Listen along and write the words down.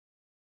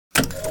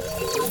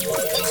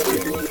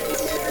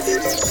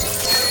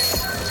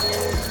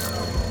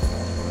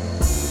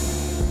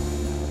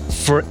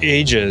For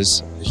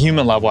ages,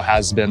 human level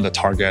has been the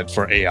target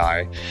for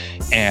AI,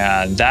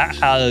 and that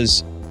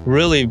has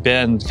really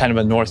been kind of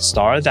a North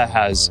Star that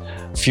has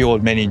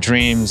fueled many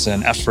dreams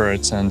and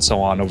efforts and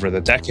so on over the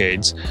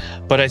decades.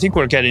 But I think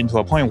we're getting to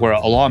a point where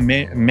along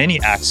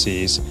many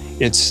axes,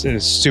 it's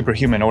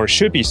superhuman or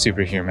should be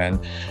superhuman.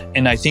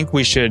 And I think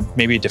we should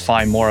maybe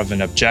define more of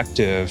an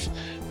objective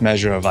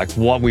measure of like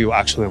what we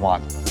actually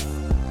want.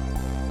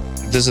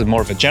 This is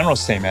more of a general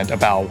statement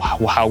about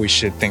how we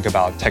should think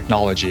about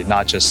technology,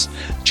 not just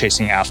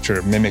chasing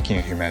after mimicking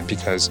a human,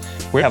 because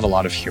we have a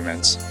lot of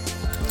humans.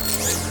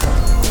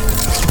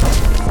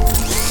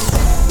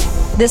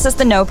 This is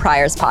the No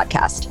Priors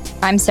podcast.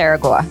 I'm Sarah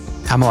Gua.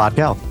 I'm Alad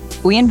Gell.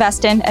 We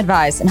invest in,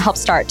 advise, and help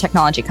start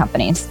technology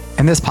companies.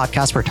 In this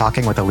podcast, we're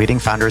talking with the leading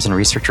founders and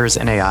researchers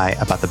in AI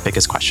about the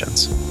biggest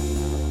questions.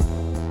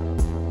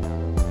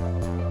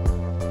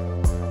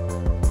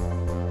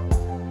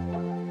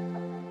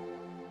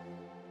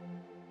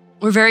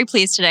 We're very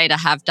pleased today to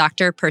have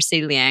Dr.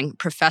 Percy Liang,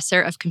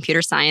 Professor of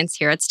Computer Science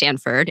here at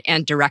Stanford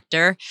and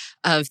Director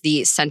of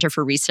the Center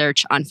for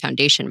Research on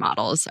Foundation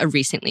Models, a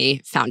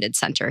recently founded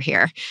center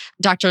here.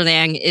 Dr.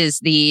 Liang is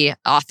the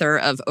author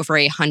of over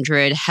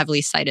 100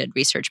 heavily cited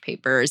research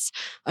papers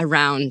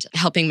around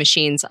helping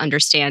machines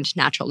understand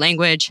natural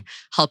language,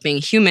 helping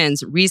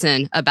humans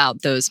reason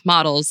about those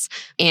models,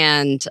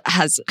 and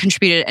has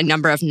contributed a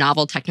number of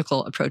novel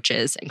technical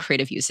approaches and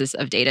creative uses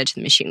of data to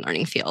the machine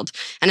learning field.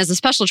 And as a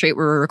special treat,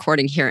 we're recording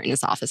here in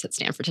his office at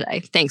Stanford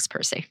today. Thanks,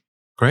 Percy.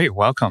 Great,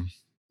 welcome.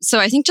 So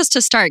I think just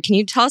to start, can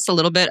you tell us a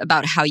little bit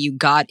about how you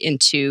got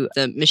into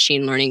the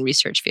machine learning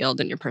research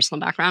field and your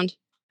personal background?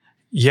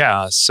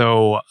 Yeah,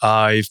 so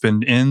I've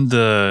been in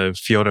the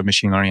field of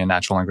machine learning and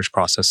natural language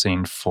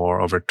processing for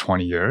over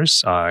 20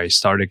 years. I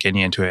started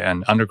getting into it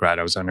in undergrad.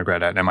 I was an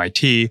undergrad at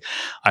MIT.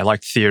 I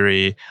liked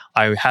theory.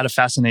 I had a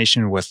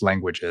fascination with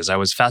languages. I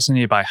was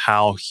fascinated by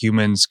how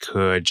humans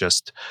could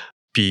just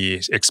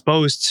be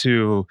exposed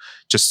to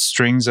just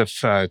strings of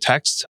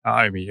text,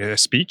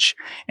 speech,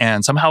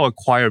 and somehow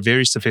acquire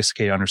very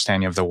sophisticated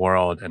understanding of the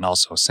world and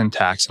also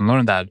syntax and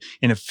learn that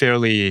in a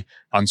fairly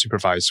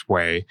unsupervised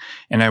way.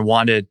 And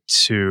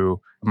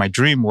my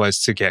dream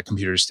was to get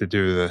computers to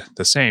do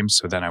the same.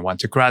 So then I went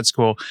to grad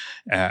school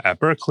at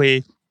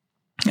Berkeley.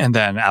 And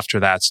then after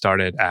that,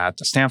 started at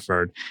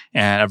Stanford.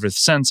 And ever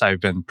since, I've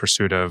been in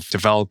pursuit of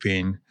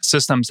developing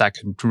systems that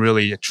can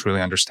really, truly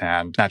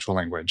understand natural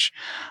language.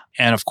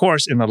 And of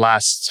course, in the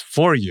last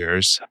 4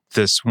 years,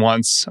 this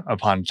once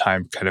upon a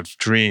time kind of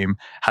dream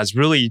has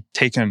really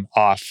taken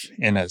off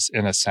in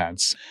a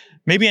sense.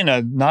 Maybe in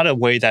not a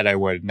way that I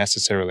would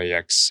necessarily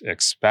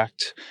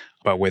expect,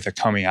 but with the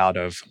coming out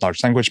of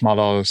large language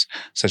models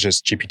such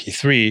as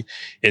GPT-3,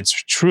 it's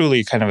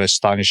truly kind of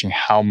astonishing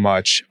how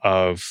much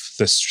of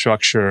the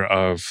structure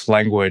of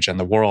language and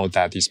the world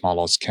that these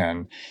models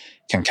can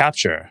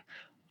capture.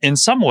 In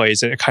some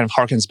ways, it kind of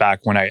harkens back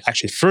when I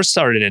actually first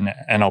started in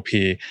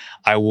NLP.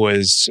 I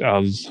was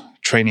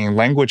training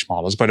language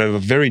models, but of a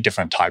very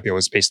different type. It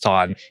was based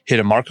on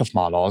hidden Markov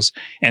models.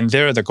 And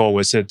there, the goal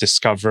was to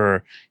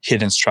discover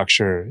hidden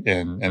structure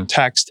in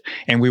text.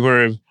 And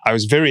I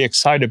was very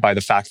excited by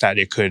the fact that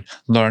it could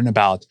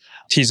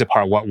tease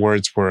apart what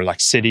words were like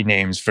city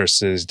names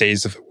versus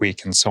days of the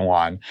week and so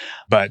on.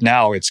 But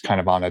now it's kind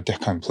of on a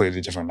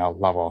completely different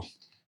level.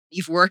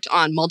 You've worked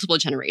on multiple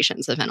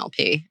generations of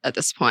NLP at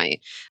this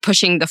point,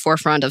 pushing the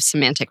forefront of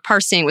semantic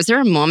parsing. Was there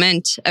a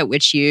moment at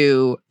which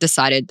you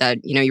decided that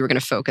you were going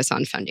to focus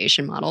on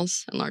foundation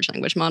models and large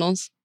language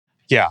models?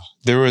 Yeah,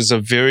 there was a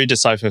very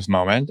decisive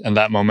moment, and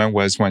that moment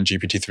was when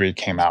GPT-3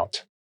 came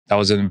out. That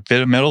was in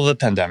the middle of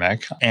the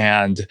pandemic,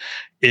 and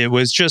it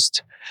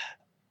wasn't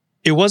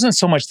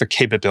so much the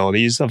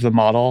capabilities of the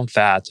model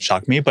that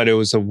shocked me, but it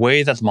was the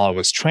way that the model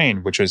was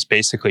trained, which was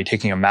basically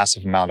taking a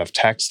massive amount of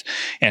text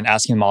and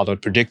asking the model to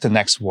predict the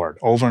next word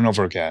over and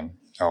over again,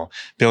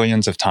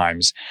 billions of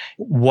times.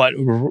 What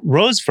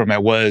rose from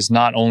it was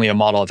not only a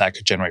model that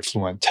could generate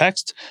fluent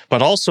text,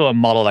 but also a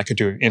model that could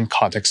do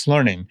in-context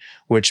learning,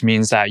 which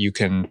means that you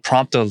can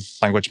prompt the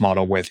language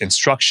model with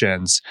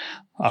instructions.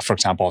 For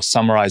example,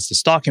 summarize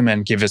this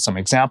document, give it some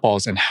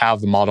examples, and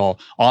have the model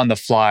on the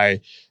fly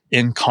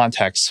in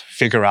context,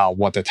 figure out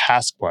what the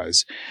task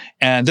was.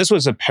 And this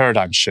was a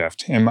paradigm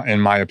shift,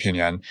 in my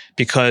opinion,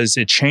 because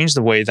it changed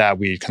the way that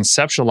we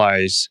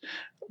conceptualize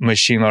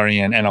machine learning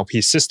and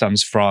NLP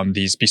systems from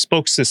these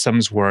bespoke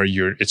systems where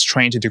it's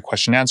trained to do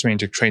question answering,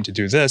 to trained to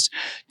do this,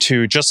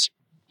 to just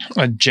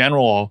a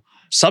general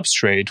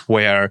substrate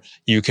where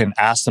you can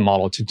ask the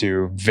model to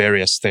do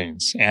various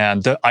things.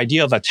 And the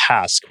idea of a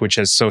task, which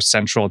is so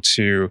central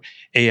to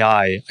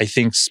AI, I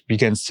think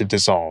begins to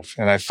dissolve.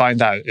 And I find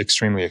that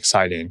extremely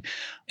exciting.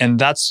 And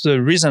that's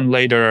the reason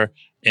later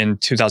in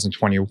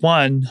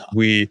 2021,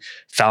 we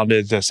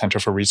founded the Center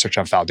for Research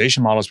on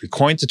Foundation Models. We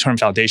coined the term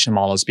foundation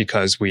models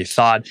because we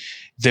thought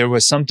there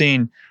was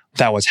something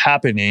that was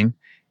happening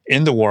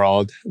in the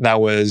world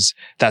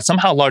that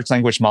somehow large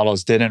language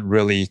models didn't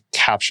really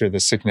capture the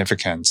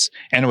significance.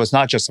 And it was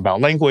not just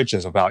about language, it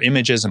was about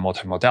images and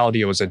multimodality.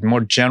 It was a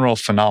more general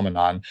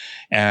phenomenon.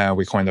 And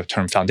we coined the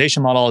term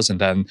foundation models. And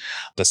then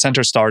the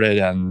center started,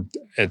 and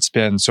it's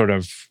been sort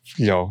of,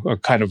 a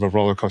kind of a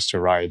roller coaster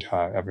ride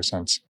ever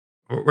since.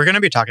 We're going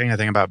to be talking, I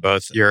think, about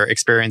both your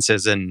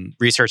experiences in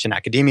research and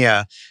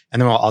academia,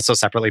 and then we'll also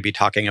separately be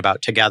talking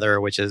about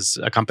Together, which is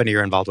a company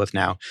you're involved with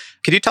now.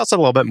 Could you tell us a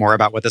little bit more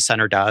about what the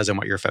center does and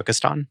what you're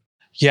focused on?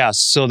 Yeah,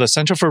 so the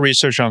Center for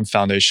Research on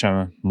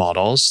Foundation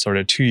Models,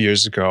 started 2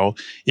 years ago,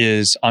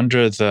 is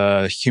under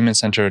the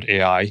Human-Centered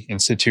AI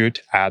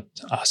Institute at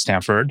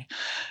Stanford.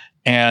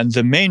 And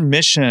the main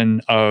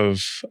mission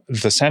of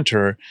the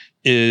center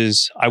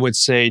is, I would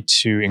say,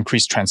 to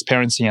increase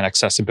transparency and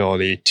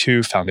accessibility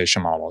to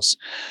foundation models.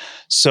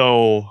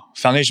 So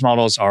foundation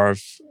models are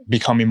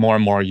becoming more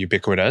and more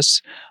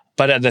ubiquitous.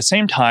 But at the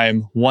same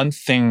time, one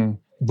thing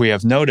we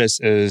have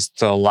noticed is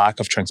the lack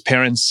of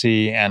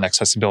transparency and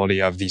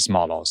accessibility of these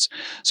models.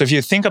 So if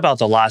you think about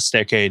the last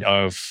decade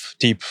of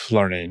deep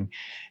learning,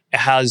 it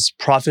has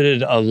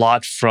profited a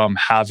lot from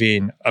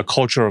having a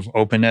culture of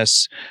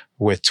openness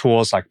with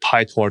tools like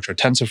PyTorch or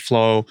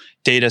TensorFlow,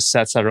 data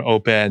sets that are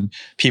open,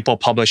 people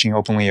publishing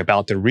openly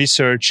about their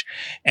research.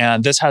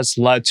 And this has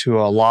led to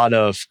a lot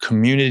of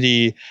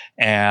community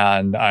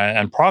and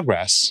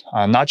progress,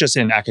 not just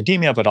in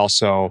academia, but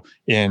also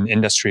in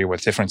industry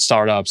with different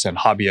startups and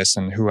hobbyists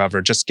and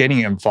whoever just getting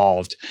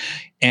involved.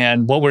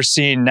 And what we're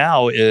seeing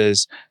now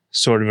is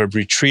sort of a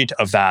retreat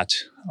of that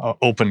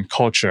open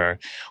culture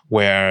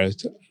where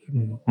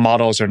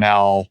models are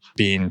now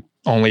being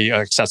only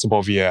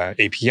accessible via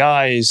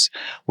APIs.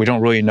 We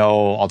don't really know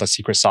all the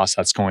secret sauce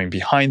that's going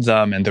behind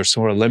them, and there's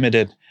sort of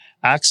limited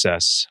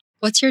access.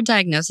 What's your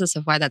diagnosis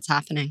of why that's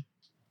happening?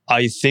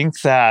 I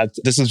think that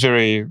this is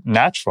very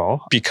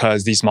natural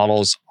because these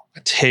models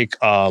take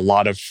a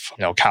lot of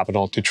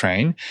capital to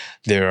train.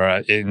 They're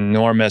an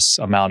enormous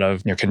amount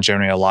of can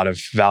generate a lot of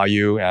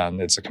value,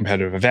 and it's a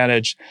competitive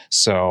advantage.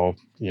 So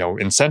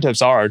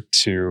incentives are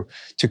to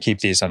keep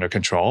these under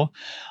control.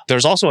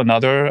 There's also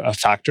another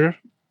factor,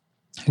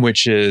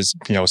 which is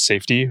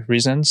safety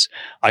reasons.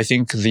 I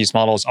think these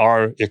models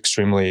are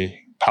extremely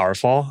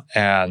powerful,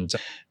 and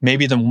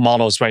maybe the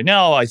models right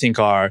now I think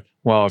are,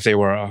 well, if they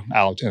were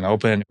out and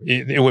open,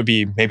 it would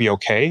be maybe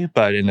okay.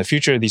 But in the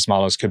future, these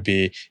models could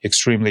be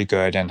extremely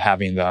good, and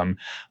having them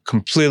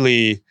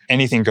completely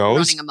anything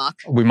goes, running amok.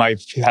 We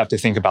might have to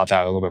think about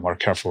that a little bit more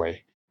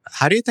carefully.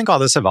 How do you think all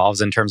this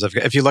evolves in terms of,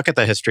 if you look at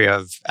the history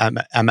of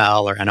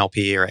ML or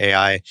NLP or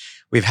AI,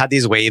 we've had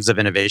these waves of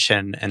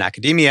innovation in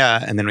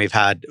academia, and then we've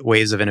had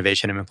waves of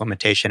innovation and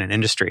implementation in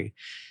industry.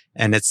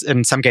 And it's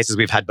in some cases,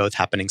 we've had both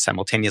happening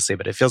simultaneously,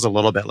 but it feels a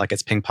little bit like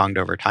it's ping-ponged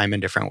over time in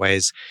different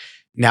ways.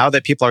 Now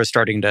that people are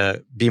starting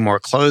to be more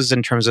closed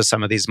in terms of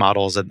some of these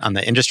models on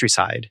the industry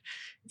side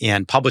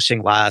and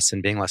publishing less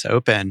and being less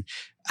open,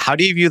 how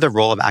do you view the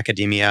role of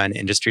academia and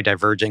industry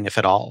diverging, if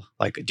at all?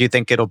 Do you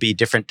think it'll be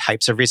different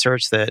types of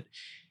research that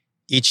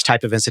each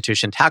type of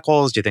institution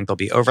tackles? Do you think there'll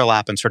be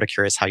overlap? I'm sort of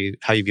curious how you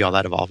view all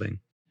that evolving.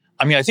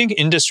 I think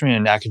industry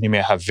and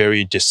academia have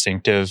very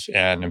distinctive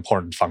and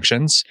important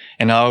functions.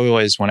 And I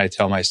always, when I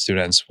tell my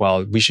students,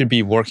 well, we should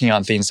be working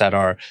on things that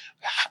are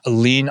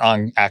lean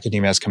on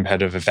academia's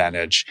competitive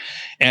advantage.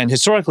 And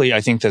historically, I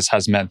think this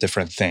has meant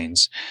different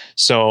things.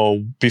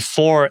 So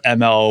before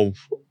ML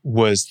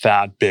was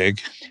that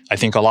big, I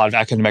think a lot of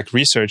academic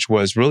research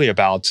was really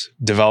about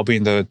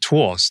developing the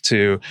tools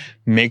to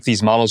make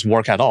these models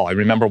work at all. I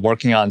remember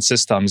working on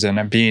systems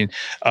and being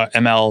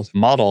ML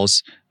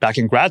models back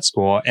in grad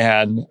school,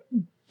 and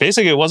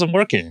basically it wasn't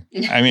working.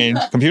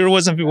 Computer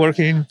wasn't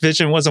working,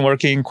 vision wasn't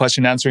working,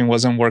 question answering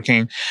wasn't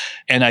working.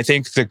 And I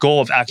think the goal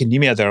of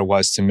academia there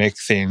was to make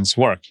things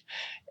work.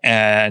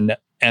 And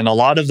a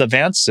lot of the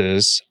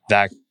advances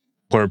that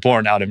were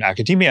born out of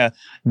academia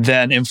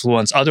then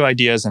influence other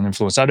ideas and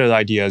influence other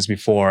ideas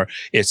before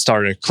it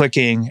started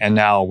clicking. And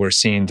now we're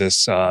seeing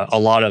this, a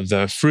lot of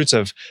the fruits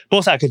of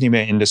both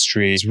academia and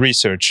industry's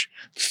research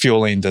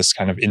fueling this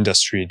kind of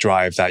industry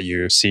drive that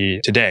you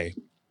see today.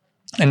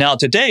 And now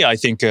today, I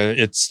think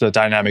the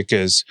dynamic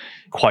is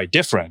quite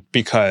different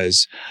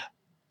because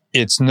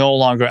it's no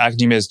longer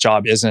academia's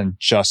job isn't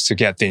just to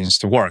get things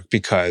to work,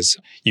 because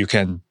you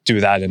can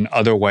do that in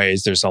other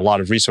ways. There's a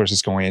lot of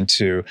resources going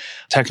into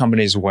tech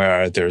companies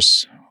where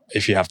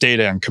if you have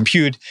data and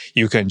compute,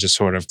 you can just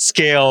sort of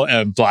scale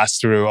and blast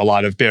through a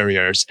lot of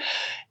barriers.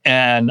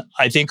 And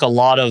I think a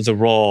lot of the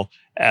role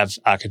of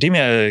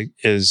academia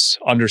is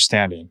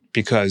understanding,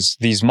 because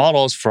these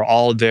models, for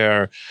all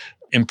their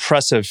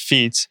impressive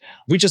feats,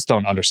 we just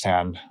don't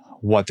understand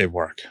what they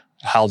work,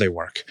 how they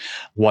work,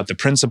 what the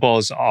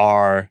principles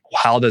are,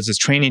 how does this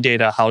training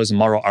data, how does the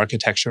model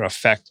architecture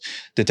affect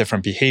the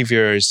different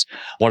behaviors,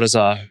 what is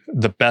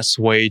the best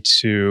way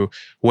to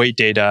weight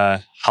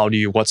data,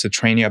 what's the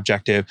training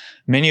objective?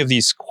 Many of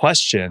these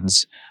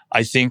questions,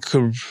 I think,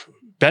 could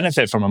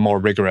benefit from a more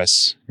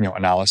rigorous,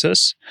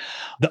 analysis.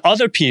 The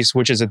other piece,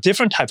 which is a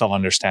different type of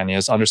understanding,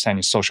 is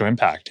understanding social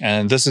impact.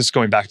 And this is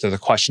going back to the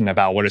question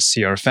about what a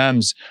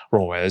CRFM's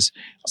role is.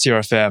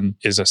 CRFM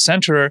is a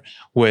center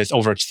with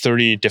over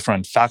 30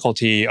 different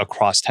faculty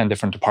across 10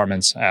 different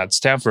departments at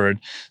Stanford.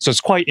 So it's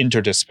quite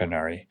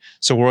interdisciplinary.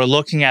 So we're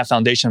looking at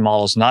foundation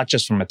models, not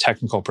just from a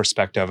technical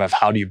perspective of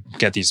how do you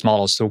get these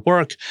models to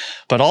work,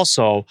 but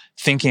also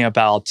thinking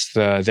about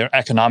their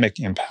economic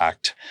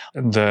impact,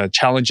 the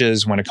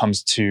challenges when it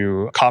comes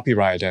to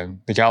copyright and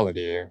legality.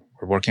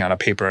 We're working on a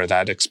paper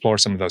that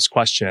explores some of those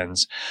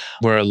questions.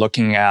 We're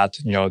looking at,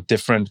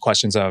 different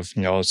questions of,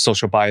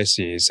 social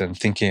biases and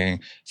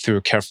thinking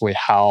through carefully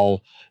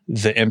how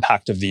the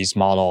impact of these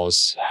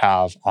models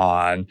have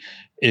on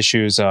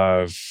issues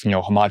of,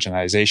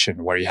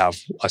 homogenization, where you have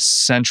a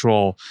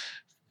central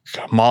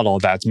model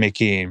that's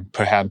making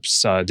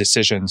perhaps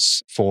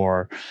decisions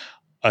for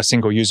a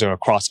single user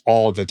across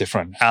all the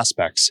different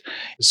aspects.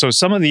 So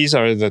some of these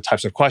are the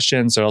types of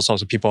questions. There are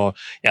also people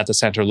at the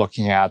center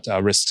looking at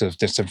risks of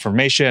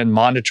disinformation,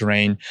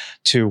 monitoring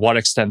to what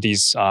extent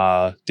these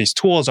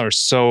tools are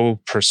so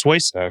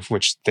persuasive,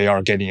 which they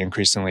are getting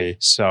increasingly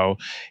so,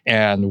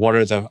 and what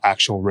are the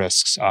actual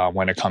risks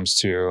when it comes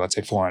to, let's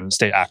say, foreign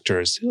state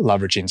actors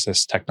leveraging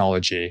this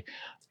technology.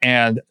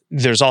 And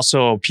there's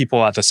also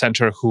people at the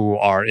center who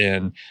are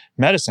in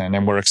medicine,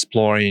 and we're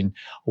exploring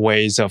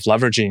ways of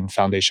leveraging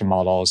foundation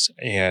models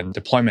in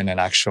deployment and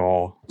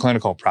actual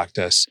clinical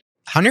practice.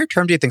 How near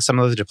term do you think some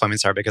of those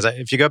deployments are? Because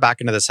if you go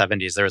back into the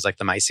 70s, there was like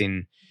the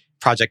Mycene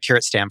project here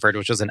at Stanford,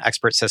 which was an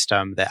expert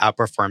system that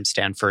outperformed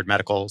Stanford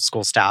medical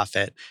school staff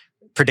at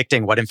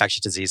predicting what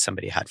infectious disease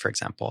somebody had, for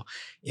example.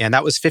 And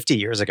that was 50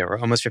 years ago, or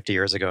almost 50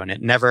 years ago, and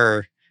it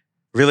never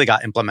really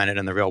got implemented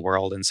in the real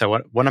world. And so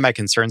one of my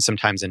concerns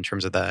sometimes in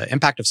terms of the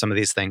impact of some of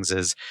these things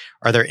is,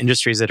 are there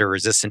industries that are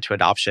resistant to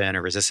adoption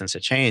or resistant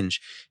to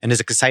change? And it's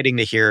exciting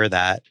to hear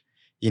that,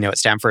 at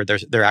Stanford,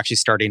 they're actually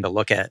starting to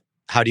look at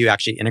how do you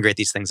actually integrate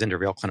these things into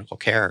real clinical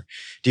care?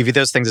 Do you view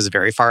those things as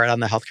very far out on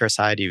the healthcare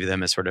side? Do you view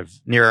them as sort of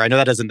nearer? I know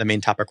that isn't the main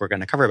topic we're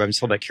going to cover, but I'm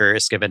just a little bit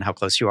curious given how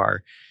close you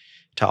are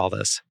to all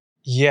this.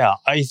 Yeah,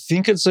 I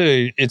think it's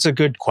a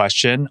good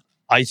question.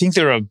 I think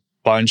there are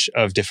bunch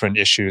of different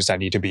issues that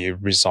need to be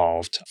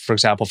resolved. For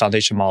example,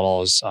 foundation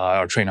models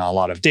are trained on a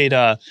lot of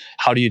data.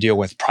 How do you deal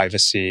with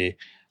privacy?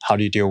 How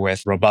do you deal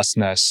with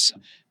robustness?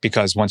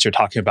 Because once you're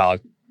talking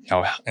about,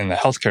 in the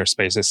healthcare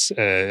space,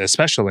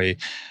 especially,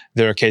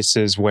 there are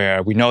cases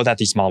where we know that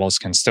these models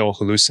can still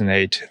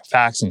hallucinate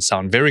facts and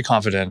sound very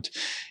confident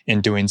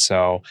in doing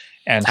so.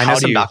 And I know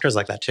some doctors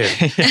like that too.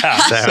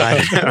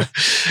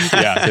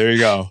 Yeah, there you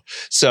go.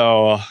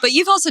 So, but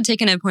you've also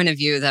taken a point of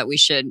view that we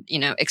should,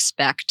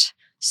 expect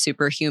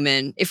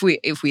superhuman, if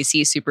we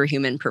see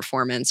superhuman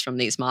performance from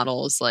these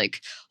models,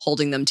 like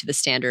holding them to the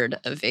standard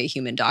of a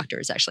human doctor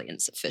is actually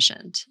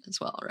insufficient as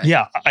well, right?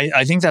 Yeah,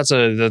 I think that's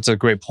a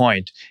great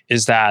point,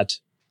 is that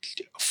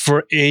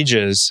for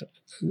ages,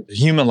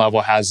 human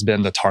level has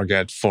been the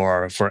target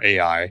for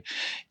AI.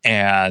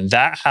 And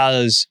that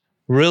has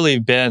really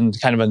been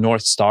kind of a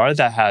North Star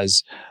that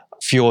has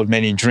fueled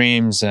many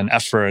dreams and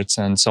efforts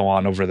and so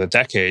on over the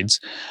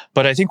decades.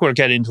 But I think we're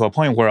getting to a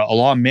point where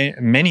along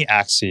many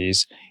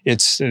axes,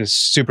 it's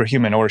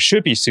superhuman or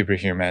should be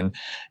superhuman.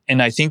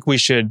 And I think we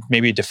should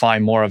maybe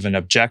define more of an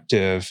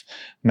objective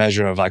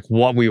measure of like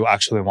what we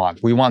actually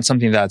want. We want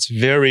something that's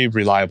very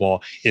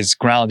reliable, is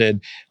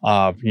grounded.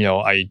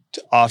 I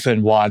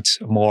often want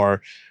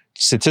more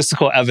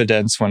statistical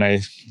evidence when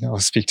I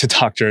speak to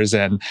doctors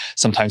and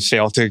sometimes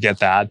fail to get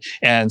that,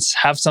 and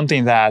have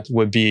something that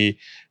would be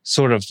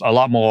sort of a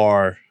lot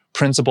more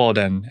principled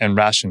and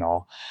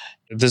rational.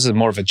 This is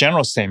more of a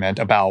general statement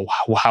about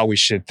how we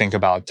should think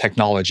about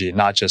technology,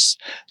 not just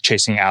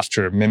chasing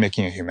after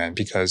mimicking a human,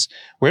 because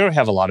we already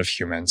have a lot of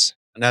humans.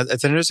 Now,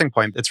 it's an interesting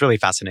point. It's really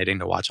fascinating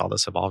to watch all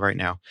this evolve right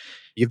now.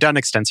 You've done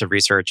extensive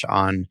research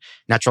on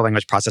natural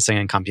language processing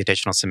and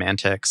computational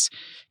semantics.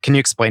 Can you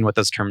explain what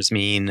those terms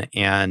mean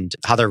and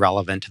how they're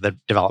relevant to the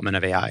development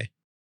of AI?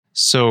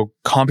 So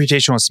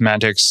computational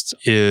semantics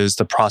is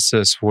the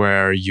process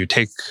where you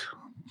take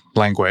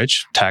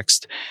language,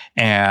 text,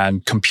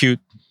 and compute,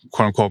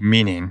 quote unquote,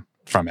 meaning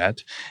from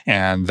it.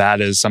 And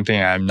that is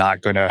something I'm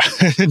not going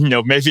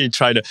to, maybe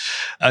try to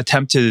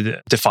attempt to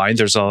define.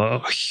 There's a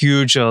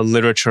huge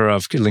literature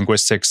of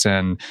linguistics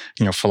and,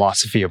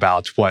 philosophy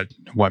about what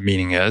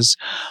meaning is.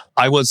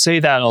 I would say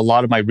that a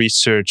lot of my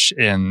research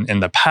in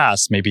the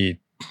past, maybe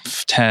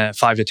 5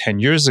 to 10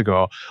 years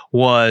ago,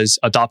 was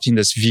adopting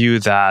this view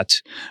that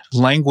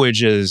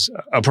language is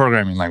a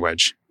programming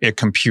language. It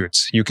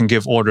computes. You can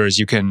give orders,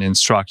 you can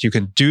instruct, you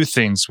can do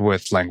things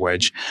with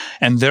language.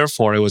 And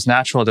therefore, it was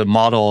natural to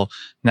model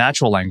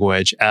natural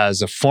language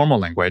as a formal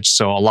language.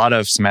 So a lot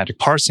of semantic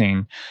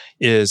parsing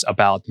is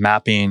about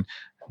mapping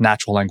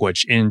natural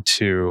language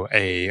into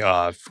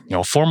a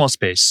formal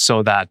space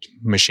so that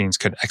machines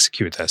could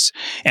execute this.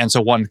 And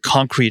so one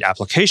concrete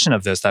application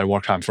of this that I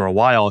worked on for a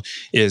while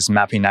is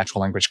mapping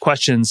natural language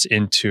questions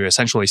into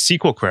essentially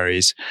SQL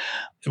queries.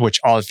 which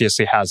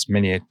obviously has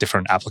many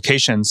different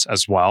applications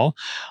as well.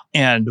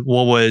 And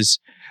what was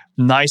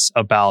nice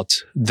about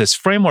this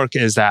framework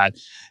is that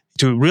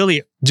to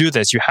really do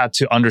this, you had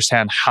to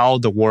understand how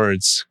the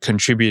words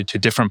contribute to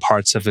different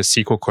parts of the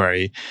SQL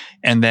query.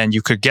 And then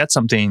you could get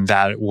something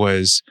that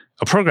was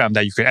a program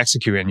that you could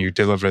execute and you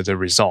deliver the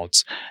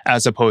results,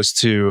 as opposed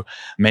to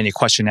many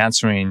question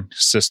answering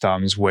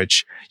systems,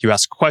 which you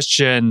ask a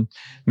question,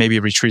 maybe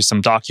retrieve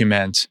some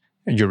document,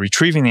 you're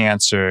retrieving the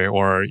answer,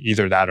 or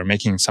either that or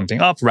making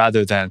something up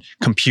rather than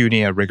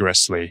computing it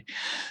rigorously.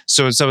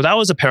 So that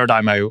was a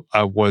paradigm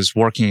I was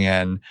working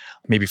in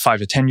maybe 5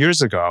 to 10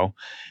 years ago.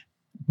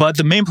 But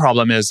the main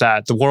problem is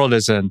that the world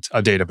isn't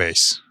a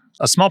database.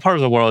 A small part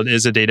of the world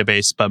is a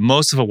database, but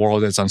most of the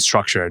world is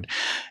unstructured.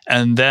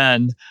 And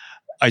then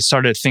I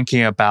started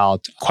thinking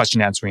about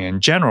question answering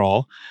in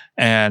general,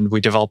 and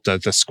we developed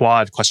the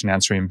squad question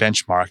answering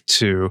benchmark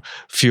to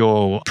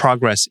fuel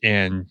progress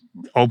in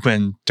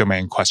open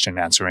domain question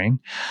answering.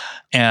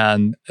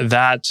 And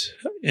that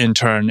in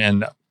turn,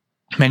 and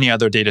many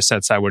other data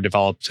sets that were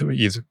developed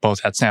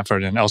both at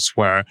Stanford and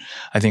elsewhere,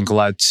 I think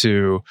led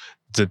to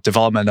the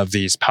development of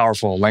these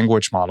powerful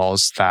language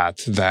models that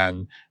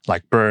then,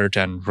 like BERT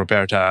and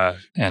Roberta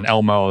and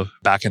Elmo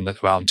back in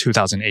around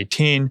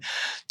 2018,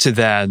 to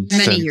then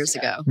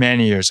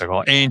many years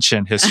ago,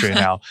 ancient history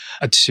now,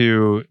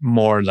 to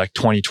more like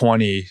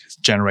 2020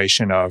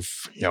 generation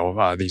of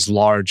these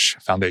large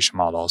foundation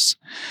models.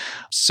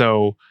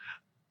 So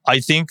I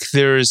think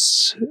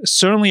there's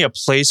certainly a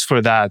place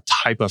for that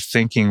type of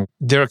thinking.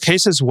 There are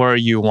cases where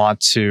you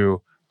want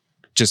to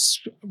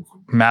just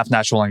map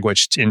natural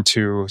language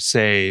into,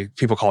 say,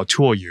 people call it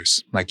tool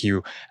use. Like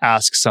you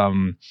ask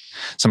some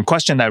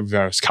question that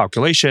requires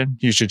calculation,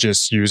 you should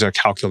just use a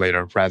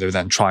calculator rather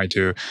than try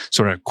to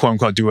sort of quote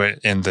unquote do it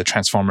in the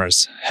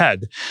transformer's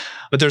head.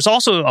 But there's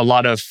also a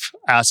lot of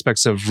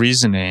aspects of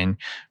reasoning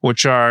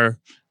which are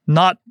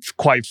not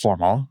quite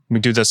formal. We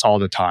do this all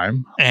the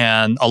time.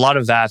 And a lot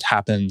of that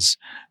happens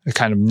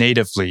kind of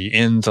natively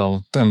in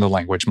the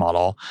language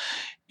model.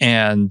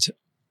 And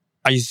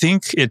I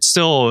think it's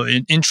still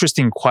an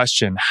interesting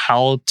question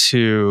how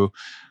to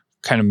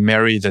kind of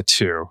marry the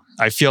two.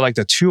 I feel like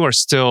the two are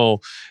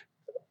still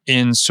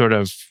in sort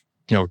of,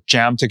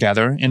 jammed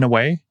together in a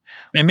way.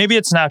 And maybe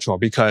it's natural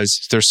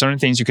because there's certain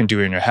things you can do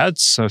in your head,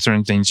 so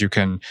certain things you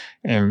can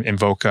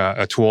invoke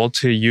a tool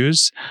to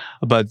use.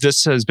 But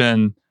this has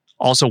been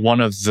also one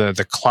of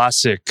the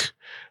classic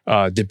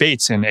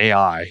debates in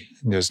AI.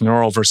 There's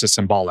neural versus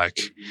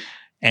symbolic.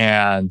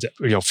 And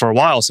for a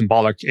while,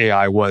 symbolic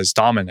AI was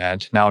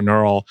dominant. Now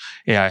neural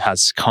AI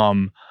has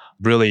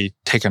really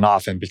taken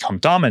off and become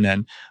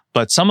dominant.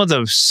 But some of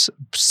those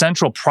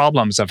central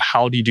problems of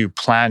how do you do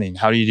planning,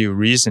 how do you do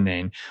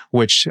reasoning,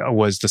 which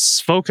was the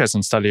focus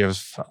and study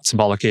of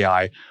symbolic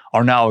AI,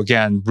 are now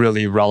again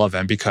really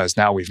relevant because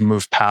now we've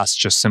moved past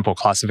just simple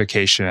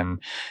classification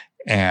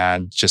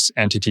and just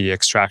entity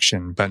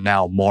extraction, but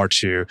now more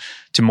to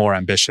more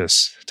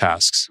ambitious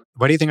tasks.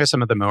 What do you think are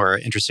some of the more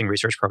interesting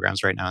research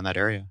programs right now in that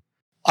area?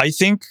 I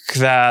think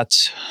that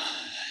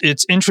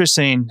it's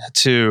interesting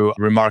to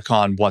remark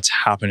on what's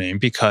happening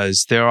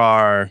because there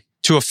are,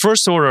 to a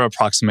first order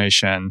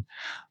approximation,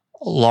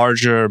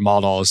 larger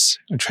models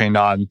trained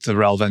on the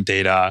relevant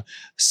data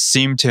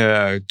seem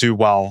to do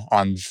well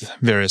on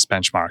various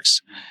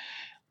benchmarks.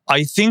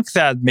 I think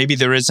that maybe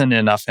there isn't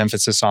enough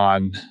emphasis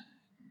on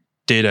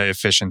data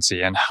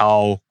efficiency and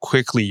how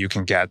quickly you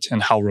can get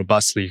and how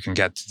robustly you can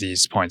get to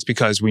these points.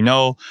 Because we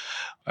know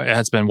it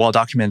has been well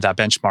documented that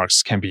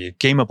benchmarks can be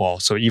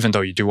gameable. So even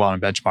though you do well on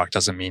a benchmark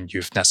doesn't mean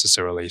you've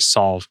necessarily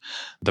solved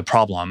the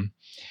problem.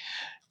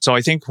 So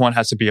I think one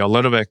has to be a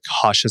little bit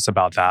cautious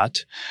about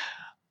that.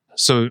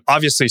 So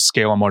obviously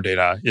scale on more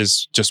data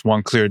is just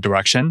one clear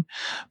direction.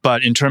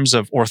 But in terms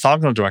of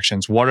orthogonal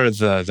directions, what are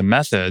the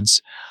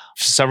methods?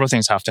 Several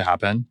things have to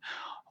happen.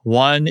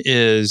 One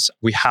is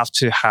we have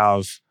to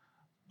have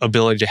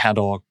ability to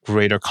handle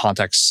greater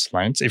context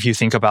lengths. If you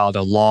think about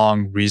a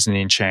long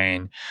reasoning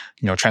chain,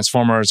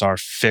 transformers are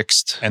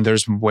fixed and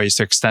there's ways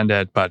to extend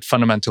it, but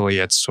fundamentally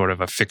it's sort of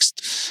a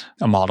fixed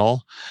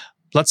model.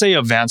 Let's say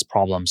advanced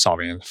problem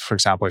solving. For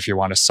example, if you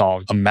want to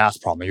solve a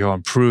math problem, you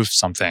want to improve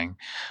something.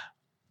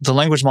 The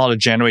language model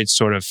generates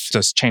sort of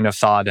this chain of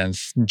thought and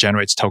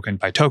generates token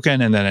by token,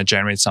 and then it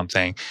generates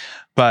something.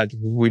 But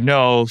we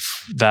know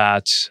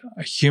that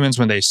humans,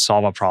 when they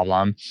solve a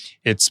problem,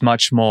 it's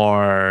much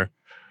more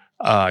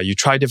you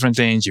try different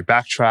things, you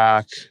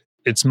backtrack.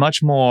 It's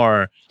much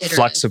more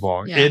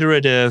flexible,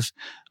 iterative,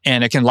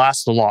 and it can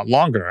last a lot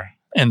longer.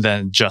 And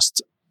then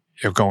just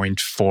you're going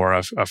for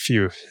a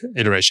few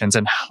iterations.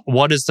 And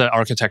what is the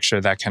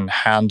architecture that can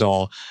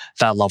handle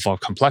that level of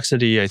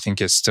complexity, I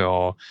think is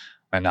still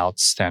an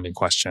outstanding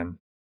question.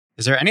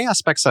 Is there any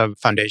aspects of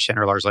foundation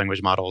or large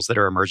language models that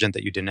are emergent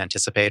that you didn't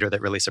anticipate or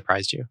that really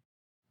surprised you?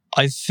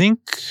 I think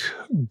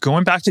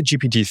going back to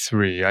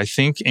GPT-3, I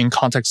think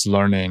in-context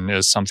learning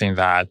is something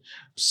that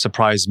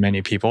surprised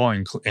many people,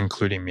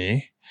 including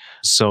me.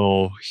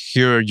 So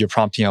here you're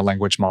prompting a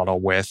language model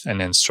with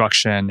an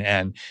instruction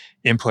and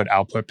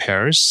input-output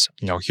pairs.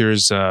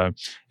 Here's a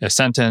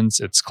sentence,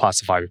 it's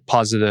classified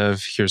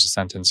positive. Here's a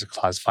sentence, it's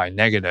classified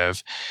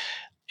negative.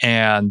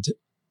 And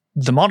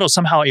the model is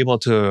somehow able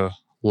to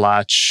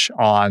latch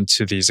on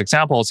to these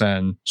examples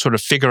and sort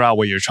of figure out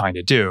what you're trying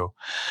to do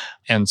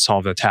and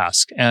solve the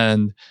task.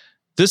 And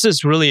this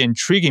is really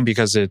intriguing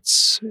because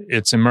it's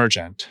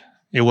emergent.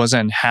 It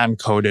wasn't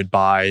hand-coded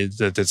by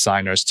the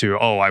designers to,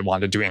 I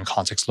want to do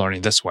in-context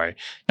learning this way.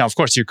 Now, of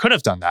course, you could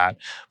have done that,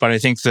 but I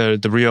think the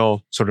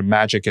real sort of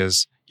magic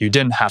is you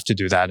didn't have to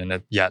do that,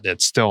 and yet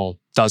it still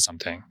does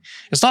something.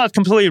 It's not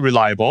completely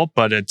reliable,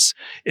 but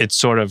it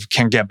sort of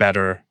can get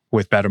better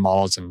with better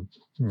models and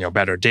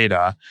better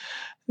data.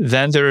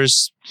 Then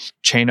there's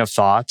chain of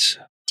thought.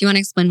 Do you want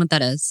to explain what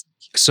that is?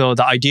 So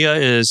the idea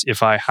is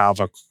if I have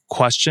a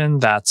question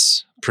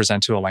that's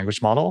presented to a language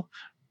model,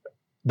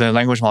 the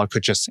language model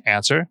could just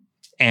answer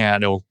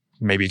and it'll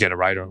maybe get it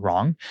right or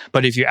wrong.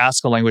 But if you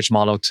ask a language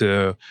model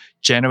to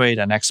generate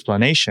an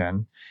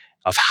explanation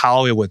of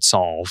how it would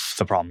solve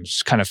the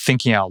problems, kind of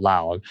thinking out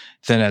loud,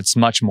 then it's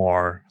much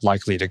more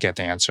likely to get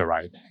the answer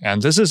right.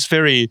 And this is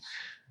very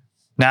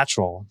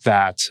natural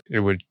that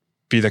it would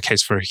be the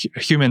case for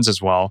humans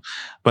as well.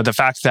 But the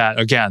fact that,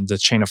 again, the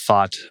chain of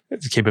thought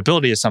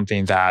capability is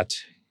something that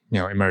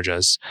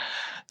emerges.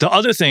 The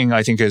other thing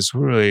I think is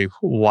really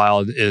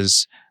wild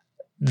is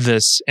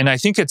this, and I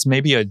think it's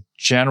maybe a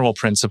general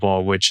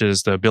principle, which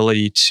is the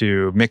ability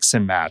to mix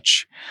and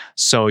match.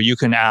 So you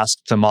can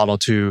ask the model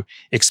to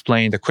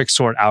explain the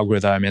quicksort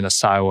algorithm in the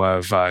style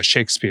of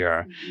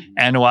Shakespeare,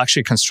 and it will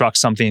actually construct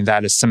something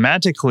that is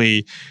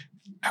semantically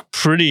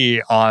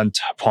pretty on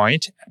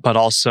point, but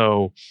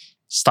also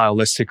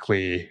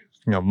stylistically,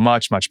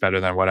 much, much better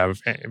than whatever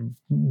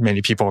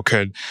many people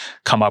could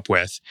come up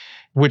with,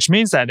 which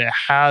means that it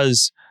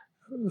has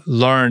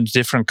learned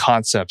different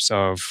concepts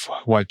of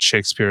what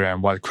Shakespeare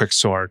and what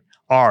quicksort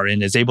are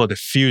and is able to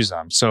fuse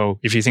them. So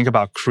if you think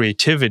about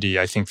creativity,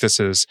 I think this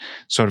is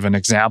sort of an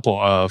example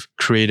of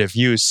creative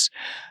use.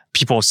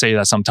 People say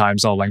that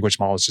sometimes language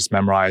models just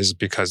memorize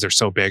because they're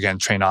so big and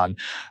train on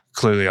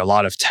clearly a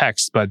lot of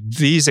text. But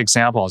these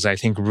examples, I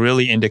think,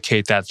 really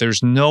indicate that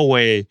there's no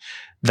way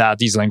that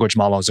these language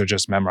models are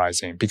just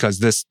memorizing because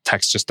this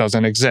text just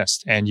doesn't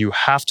exist. And you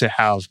have to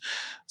have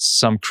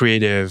some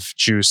creative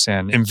juice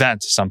and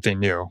invent something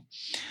new.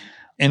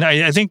 And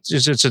I think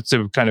just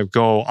to kind of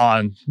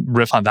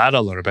riff on that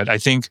a little bit, I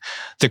think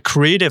the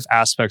creative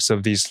aspects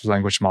of these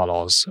language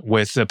models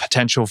with the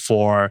potential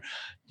for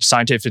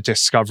scientific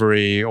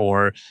discovery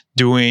or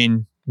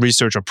doing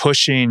research or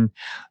pushing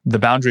the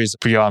boundaries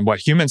beyond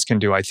what humans can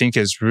do, I think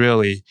is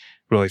really,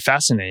 really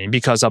fascinating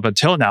because up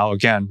until now,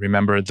 again,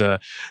 remember the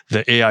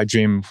AI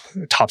dream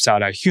tops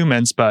out at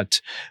humans,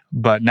 but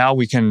now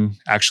we can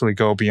actually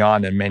go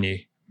beyond in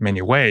many,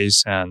 many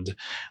ways. And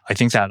I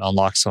think that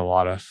unlocks a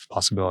lot of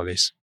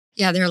possibilities.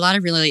 Yeah, there are a lot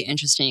of really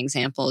interesting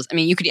examples. I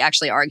mean, you could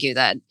actually argue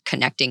that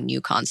connecting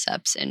new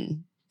concepts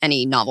in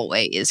any novel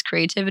way is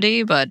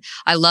creativity, but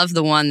I love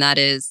the one that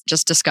is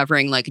just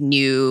discovering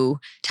new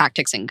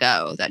tactics in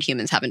Go that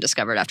humans haven't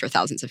discovered after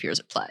thousands of years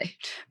of play.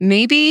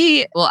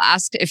 Maybe we'll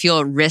ask if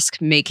you'll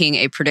risk making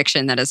a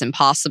prediction that is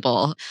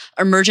impossible.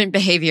 Emergent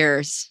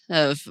behaviors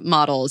of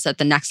models at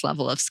the next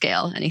level of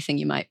scale. Anything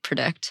you might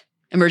predict?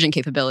 Emergent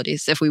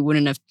capabilities, if we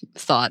wouldn't have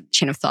thought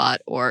chain of thought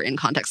or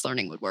in-context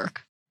learning would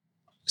work.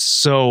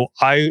 So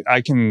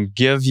I can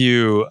give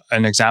you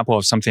an example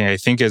of something I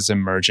think is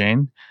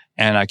emerging.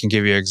 And I can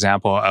give you an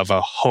example of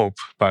a hope,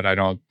 but I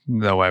don't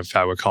know if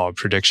I would call it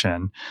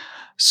prediction.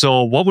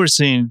 So what we're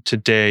seeing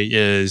today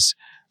is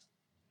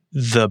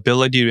the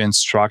ability to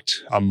instruct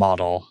a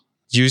model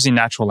using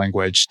natural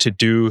language to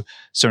do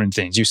certain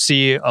things. You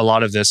see a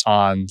lot of this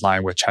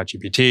online with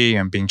ChatGPT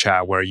and Bing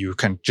Chat, where you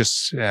can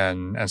just,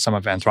 and some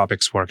of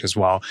Anthropic's work as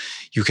well,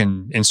 you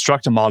can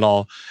instruct a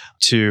model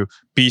to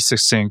be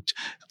succinct,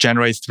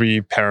 generate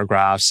 3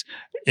 paragraphs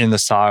in the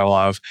style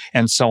of,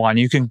 and so on.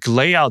 You can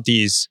lay out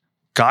these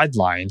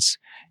guidelines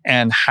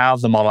and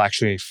have the model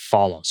actually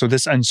follow. So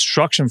this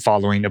instruction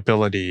following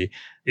ability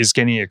is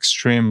getting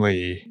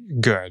extremely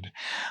good.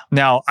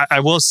 Now, I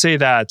will say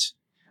that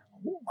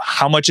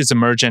how much is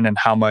emergent and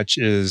how much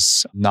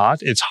is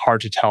not, it's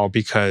hard to tell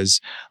because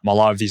a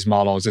lot of these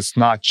models, it's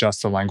not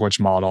just a language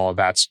model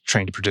that's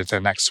trained to predict the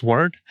next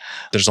word.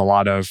 There's a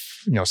lot of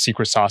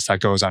secret sauce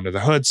that goes under the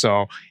hood.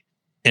 So,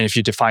 and if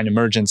you define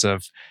emergence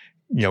of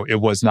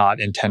it was not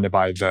intended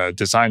by the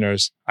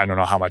designers, I don't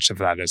know how much of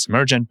that is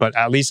emergent, but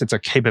at least it's a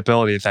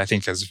capability that I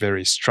think is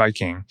very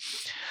striking.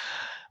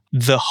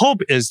 The hope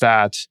is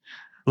that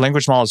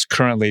language models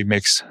currently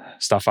mix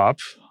stuff up.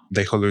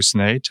 They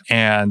hallucinate.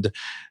 And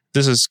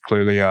this is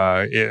clearly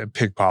a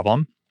big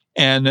problem.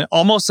 And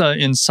almost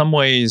in some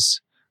ways,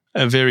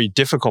 a very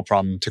difficult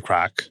problem to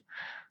crack.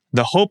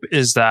 The hope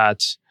is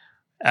that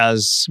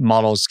as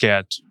models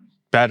get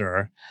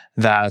better,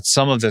 that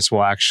some of this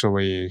will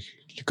actually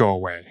go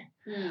away.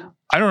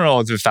 I don't know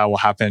if that will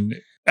happen.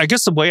 I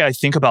guess the way I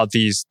think about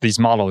these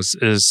models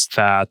is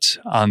that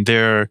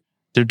they're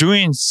they're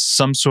doing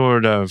some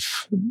sort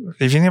of,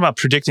 if you think about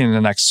predicting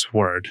the next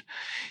word,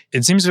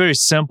 it seems very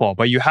simple,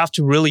 but you have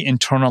to really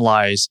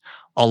internalize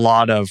a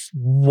lot of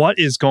what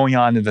is going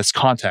on in this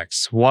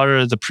context. What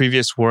are the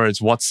previous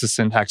words? What's the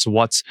syntax?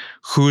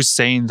 Who's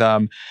saying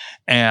them?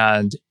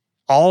 And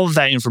all of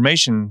that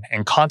information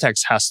and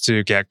context has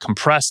to get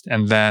compressed,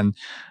 and then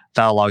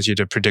that allows you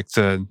to predict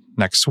the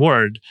next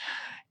word.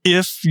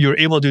 If you're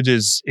able to do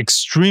this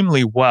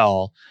extremely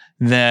well,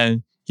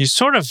 then you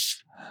sort of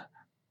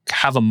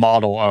have a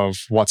model of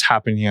what's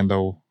happening in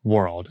the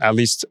world, at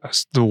least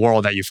the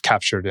world that you've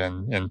captured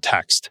in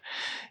text.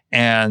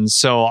 And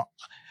so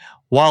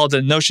while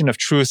the notion of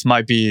truth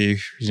might be,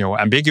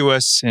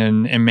 ambiguous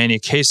in many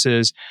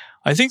cases,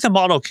 I think the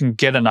model can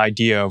get an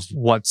idea of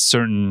what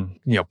certain,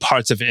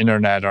 parts of the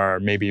internet are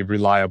maybe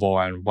reliable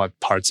and what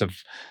parts of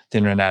the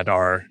internet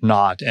are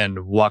not,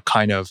 and what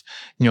kind of,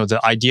 the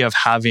idea of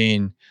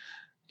having,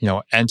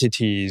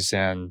 entities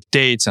and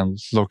dates and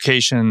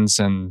locations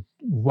and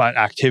what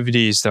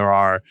activities there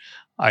are.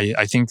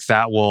 I think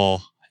that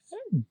will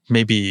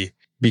maybe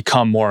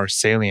become more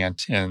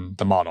salient in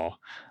the model.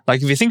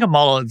 Like if you think of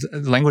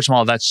language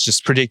model that's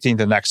just predicting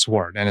the next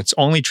word, and it's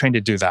only trained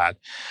to do that,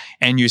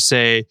 and you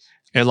say,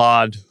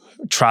 Elad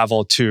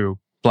travel to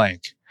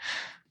blank.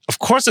 Of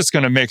course, it's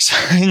going to mix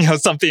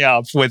something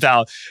up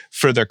without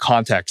further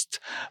context.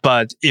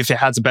 But if it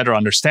has a better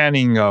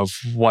understanding of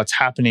what's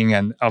happening,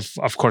 and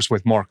of course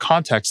with more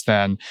context,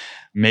 then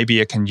maybe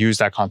it can use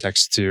that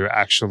context to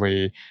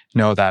actually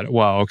know that,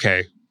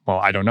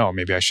 I don't know.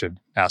 Maybe I should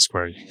ask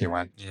where he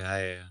went.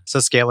 Yeah. So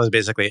scale is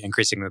basically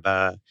increasing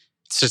the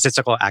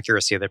statistical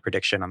accuracy of the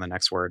prediction on the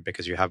next word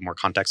because you have more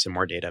context and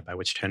more data by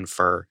which to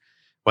infer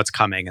what's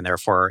coming, and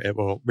therefore it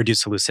will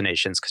reduce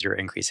hallucinations because you're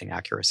increasing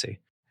accuracy.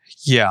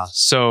 Yeah.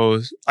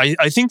 So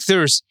I think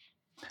there's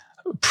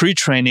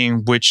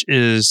pre-training, which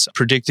is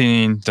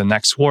predicting the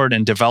next word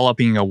and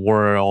developing a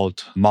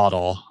world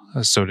model,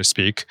 so to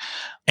speak.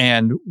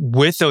 And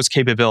with those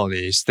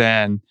capabilities,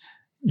 then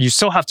you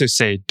still have to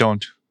say,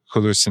 don't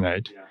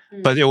hallucinate. Yeah.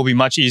 But it will be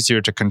much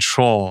easier to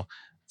control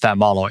that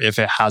model if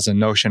it has a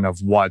notion of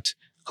what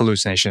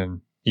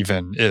hallucination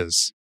even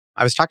is.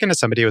 I was talking to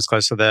somebody who was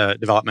close to the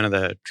development of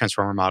the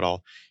transformer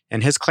model,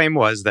 and his claim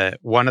was that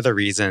one of the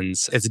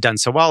reasons it's done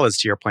so well is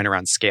to your point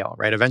around scale,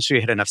 right? Eventually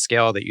you hit enough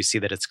scale that you see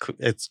that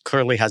it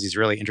clearly has these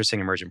really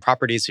interesting emergent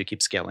properties, so you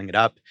keep scaling it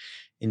up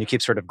and you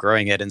keep sort of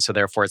growing it, and so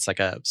therefore it's like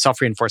a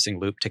self-reinforcing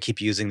loop to keep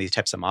using these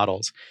types of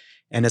models.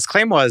 And his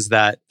claim was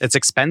that it's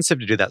expensive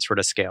to do that sort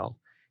of scale.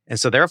 And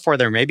so therefore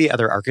there may be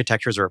other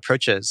architectures or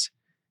approaches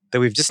that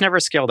we've just never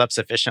scaled up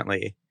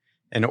sufficiently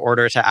in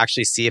order to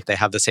actually see if they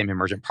have the same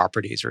emergent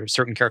properties or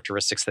certain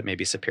characteristics that may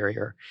be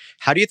superior.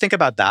 How do you think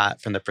about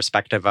that from the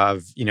perspective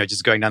of,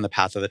 just going down the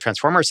path of the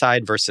transformer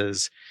side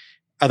versus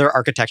other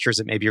architectures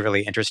that may be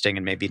really interesting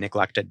and may be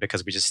neglected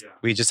because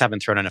we just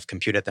haven't thrown enough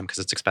compute at them because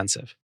it's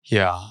expensive?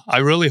 Yeah, I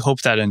really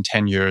hope that in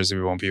 10 years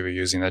we won't be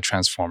using the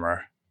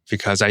transformer,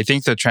 because I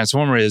think the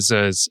transformer it's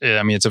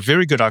a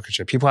very good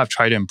architecture. People have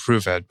tried to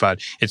improve it,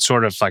 but it's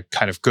sort of like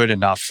kind of good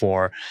enough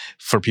for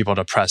people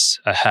to press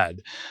ahead.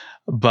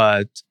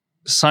 But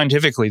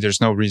scientifically, there's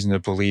no reason to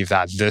believe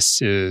that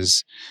this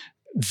is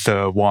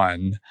the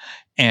one.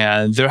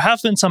 And there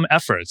have been some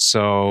efforts.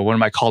 So one of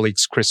my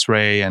colleagues, Chris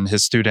Ray, and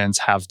his students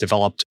have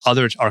developed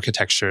other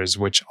architectures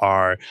which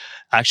are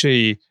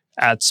actually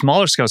at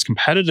smaller scales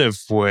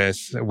competitive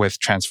with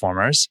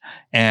transformers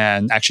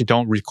and actually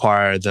don't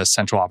require the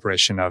central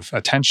operation of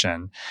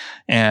attention.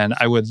 And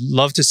I would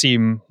love to see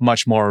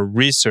much more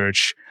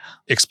research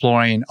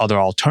exploring other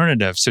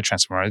alternatives to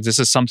transformers. This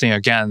is something,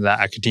 again, that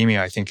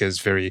academia, I think,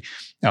 is very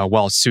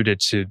well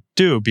suited to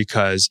do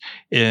because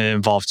it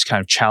involves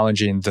kind of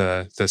challenging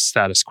the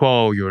status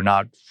quo. You're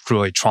not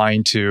really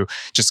trying to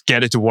just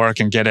get it to work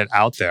and get it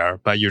out there,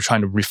 but you're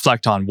trying to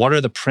reflect on what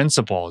are the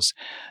principles.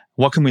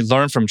 What can we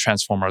learn from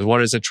transformers?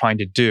 What is it trying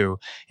to do?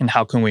 And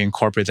how can we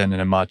incorporate them in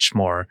a much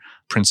more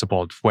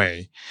principled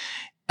way?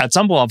 At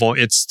some level,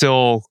 it's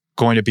still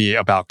going to be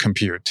about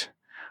compute,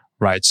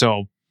 right?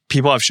 So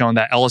people have shown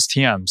that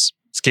LSTMs,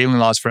 scaling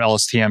laws for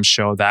LSTMs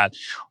show that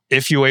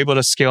if you're able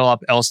to scale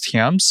up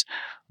LSTMs,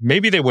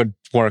 maybe they would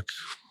work,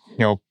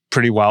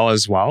 pretty well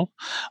as well.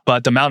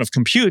 But the amount of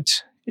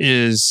compute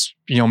is,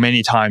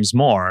 many times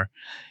more.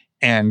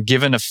 And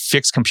given a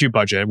fixed compute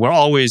budget, we're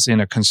always in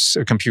a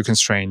compute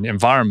constrained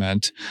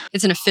environment.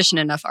 It's an efficient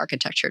enough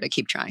architecture to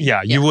keep trying.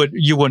 Yeah, you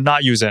would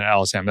not use an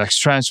LSTM. The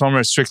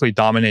transformer strictly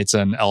dominates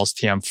an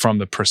LSTM from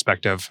the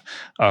perspective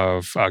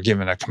of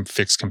given a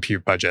fixed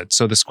compute budget.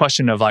 So this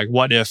question of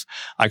what if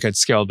I could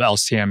scale the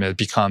LSTM, it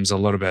becomes a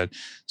little bit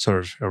sort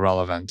of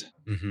irrelevant.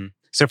 Mm-hmm.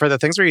 So for the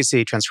things where you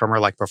see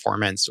transformer-like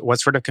performance, what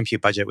sort of compute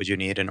budget would you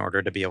need in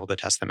order to be able to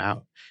test them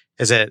out?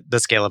 Is it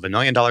the scale of $1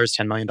 million,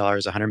 $10 million,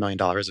 $100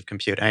 million of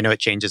compute? And I know it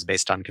changes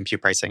based on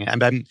compute pricing.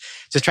 And I'm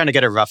just trying to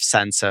get a rough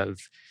sense of,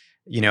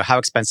 how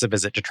expensive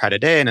is it to try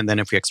today? And then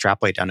if we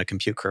extrapolate down a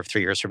compute curve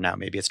 3 years from now,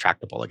 maybe it's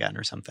tractable again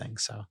or something.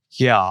 So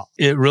yeah,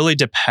 it really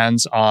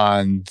depends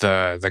on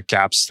the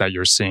gaps that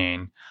you're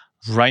seeing.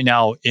 Right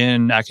now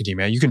in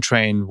academia, you can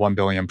train 1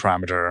 billion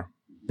parameter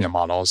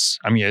models.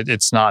 I mean,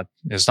 it's not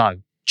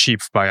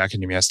cheap by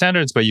academia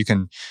standards, but you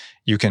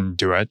can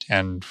do it.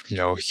 And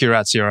here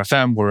at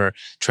CRFM, we're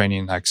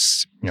training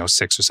 6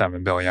 or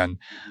 7 billion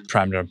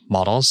parameter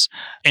models,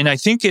 and I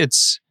think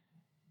it's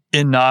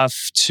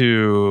enough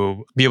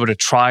to be able to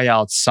try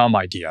out some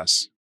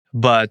ideas.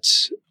 But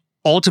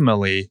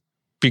ultimately,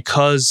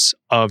 because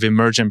of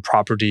emergent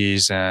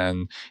properties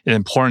and the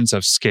importance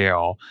of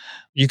scale,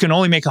 you can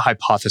only make a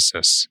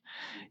hypothesis.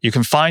 You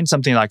can find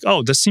something like,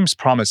 oh, this seems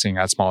promising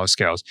at smaller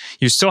scales.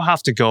 You still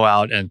have to go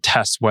out and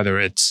test whether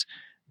it's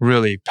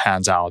really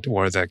pans out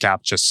or the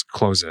gap just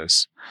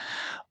closes.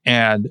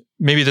 And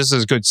maybe this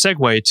is a good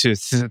segue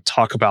to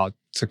talk about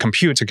the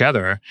compute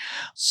together.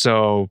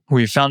 So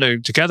we found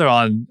it together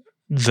on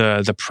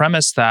the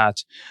premise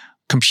that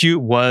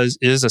compute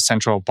is a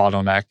central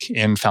bottleneck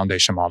in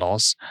foundation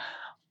models.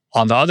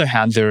 On the other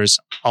hand, there's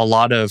a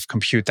lot of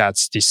compute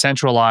that's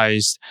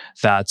decentralized,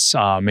 that's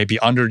maybe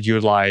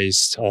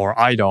underutilized or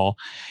idle.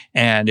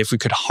 And if we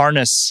could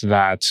harness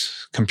that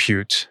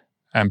compute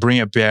and bring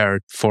it bear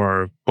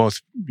for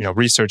both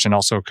research and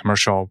also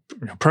commercial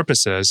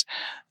purposes,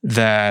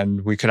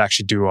 then we could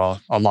actually do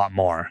a lot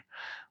more.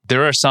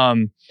 There are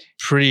some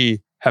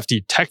pretty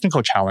hefty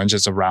technical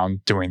challenges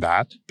around doing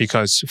that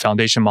because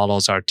foundation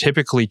models are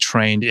typically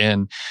trained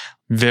in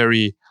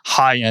very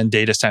high-end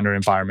data center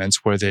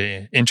environments where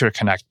the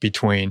interconnect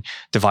between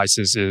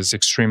devices is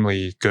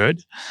extremely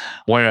good.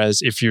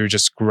 Whereas if you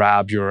just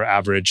grab your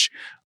average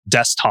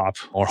desktop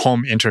or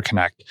home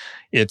interconnect,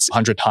 it's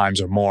 100 times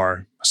or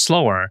more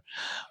slower.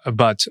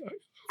 But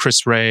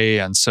Chris Ray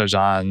and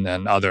Sejhan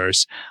and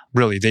others,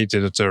 really, they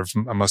deserve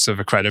most of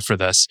the credit for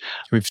this.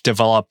 We've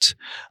developed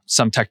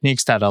some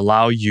techniques that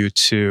allow you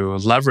to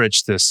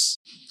leverage this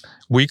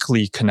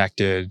weakly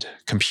connected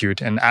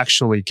compute and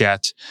actually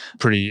get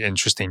pretty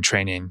interesting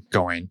training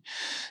going.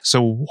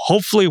 So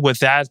hopefully with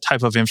that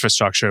type of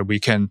infrastructure, we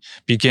can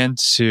begin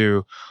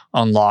to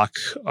unlock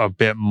a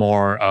bit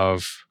more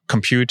of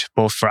compute,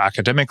 both for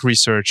academic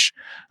research,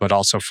 but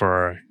also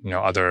for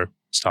other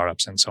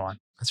startups and so on.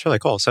 That's really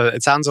cool. So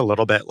it sounds a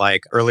little bit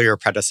like earlier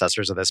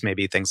predecessors of this,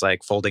 maybe things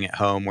like folding at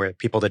home, where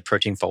people did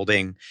protein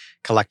folding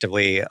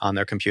collectively on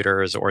their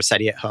computers, or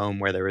SETI at home,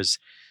 where there was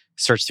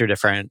search through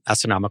different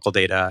astronomical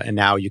data. And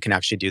now you can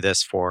actually do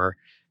this for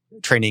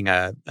training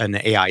an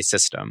AI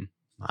system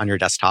on your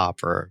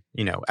desktop or,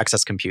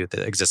 excess compute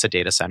that exists at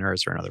data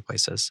centers or in other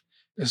places.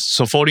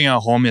 So folding at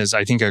home is,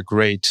 I think, a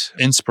great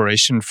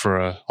inspiration for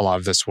a lot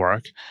of this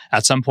work.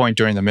 At some point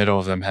during the middle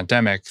of the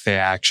pandemic, they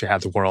actually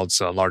had the world's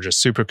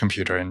largest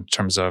supercomputer in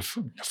terms of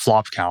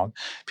flop count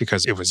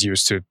because it was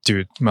used to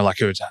do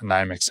molecular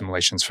dynamic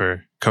simulations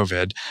for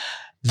COVID.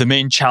 The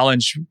main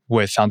challenge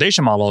with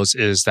foundation models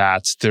is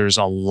that there's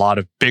a lot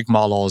of big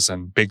models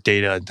and big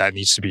data that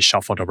needs to be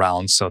shuffled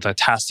around. So the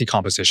task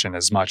decomposition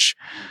is much,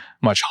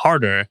 much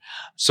harder.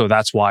 So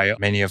that's why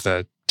many of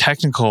the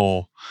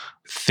technical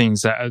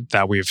things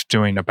that we've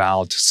doing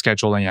about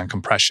scheduling and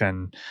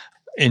compression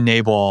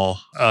enable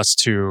us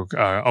to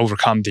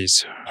overcome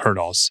these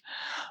hurdles.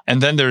 And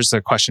then there's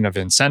the question of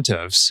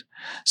incentives.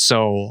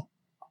 So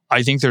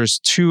I think there's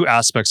two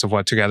aspects of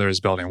what Together is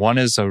building. One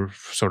is a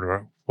sort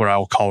of what I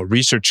will call a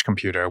research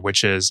computer,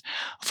 which is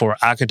for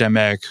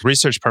academic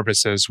research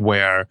purposes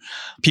where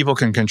people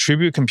can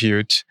contribute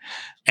compute.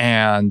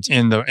 And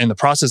in the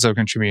process of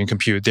contributing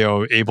compute,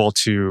 they're able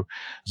to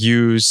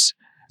use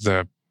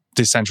the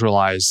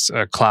decentralized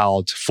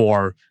cloud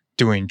for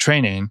doing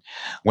training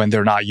when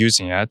they're not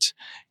using it.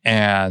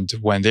 And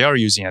when they are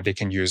using it, they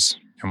can use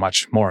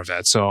much more of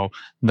it. So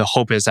the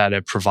hope is that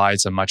it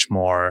provides a much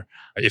more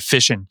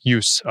efficient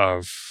use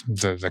of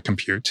the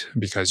compute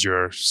because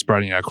you're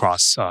spreading it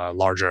across a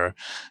larger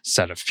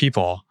set of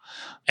people.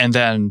 And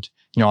then,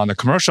 on the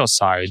commercial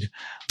side,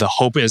 the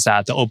hope is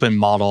that the open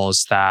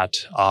models that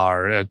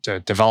are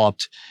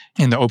developed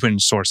in the open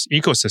source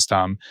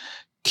ecosystem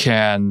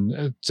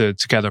the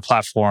Together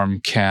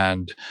platform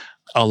can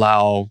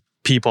allow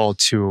people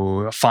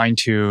to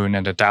fine-tune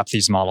and adapt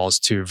these models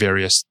to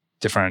various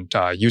different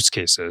use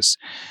cases.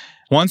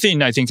 One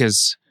thing I think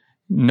is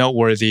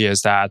noteworthy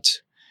is that,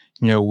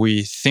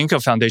 we think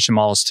of foundation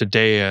models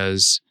today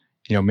as,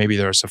 maybe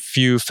there's a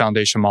few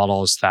foundation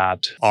models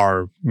that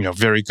are,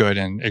 very good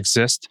and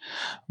exist.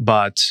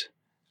 But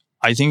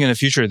I think in the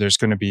future, there's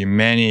going to be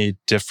many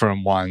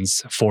different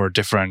ones for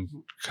different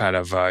kind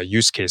of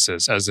use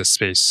cases as this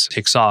space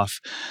takes off.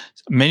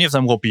 Many of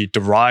them will be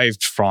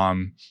derived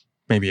from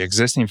maybe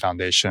existing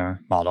foundation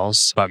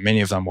models, but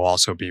many of them will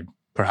also be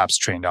perhaps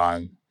trained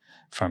on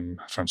from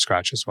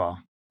scratch as well.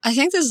 I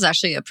think this is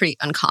actually a pretty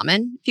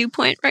uncommon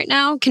viewpoint right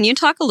now. Can you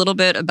talk a little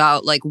bit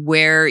about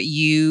where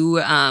you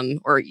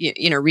or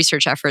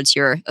research efforts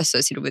you're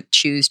associated with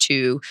choose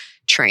to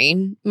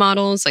train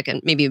models,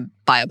 and maybe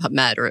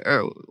BioPubMed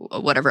or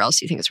whatever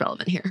else you think is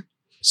relevant here?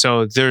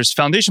 So there's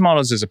foundation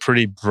models is a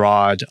pretty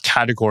broad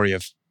category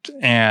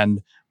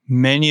and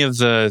many of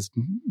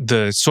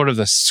the sort of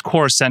the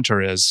core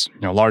center is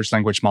large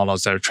language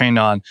models that are trained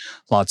on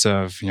lots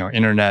of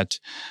internet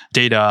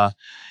data.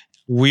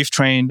 We've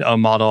trained a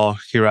model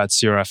here at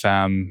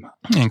CRFM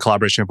in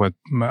collaboration with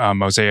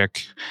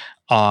Mosaic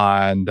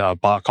on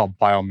called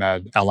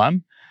Biomed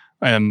LM.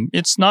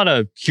 It's not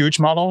a huge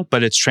model,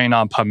 but it's trained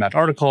on PubMed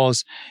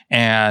articles,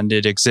 and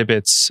it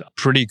exhibits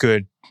pretty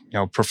good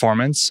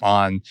performance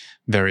on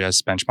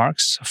various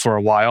benchmarks. For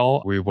a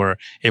while, we were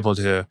able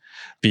to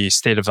be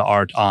state of the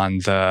art on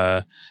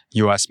the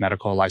U.S.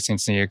 medical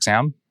licensing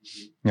exam.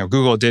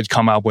 Google did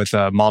come out with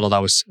a model that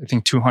was, I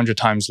think, 200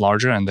 times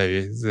larger, and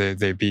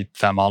they beat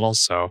that model.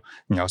 So,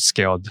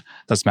 scale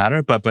does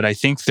matter. But I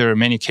think there are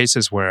many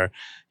cases where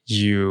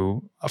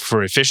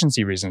for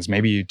efficiency reasons,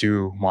 maybe you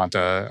do want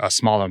a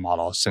smaller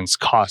model, since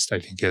cost, I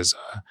think, is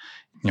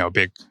a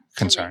big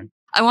concern.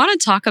 I want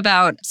to talk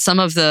about some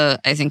of the,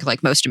 I think,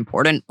 most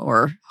important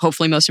or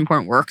hopefully most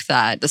important work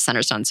that the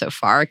center's done so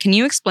far. Can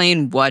you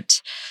explain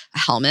what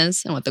HELM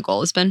is and what the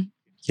goal has been?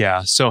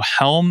 Yeah, so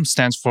HELM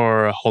stands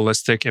for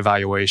Holistic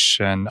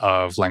Evaluation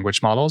of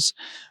Language Models,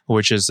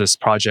 which is this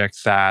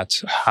project that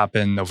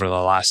happened over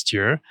the last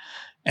year.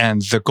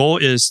 And the goal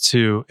is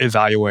to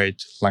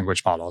evaluate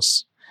language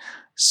models.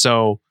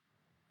 So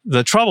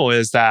the trouble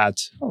is that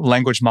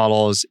language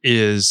models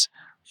is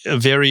a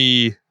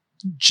very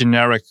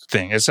generic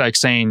thing. It's like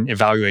saying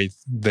evaluate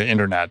the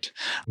internet.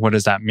 What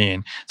does that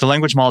mean? The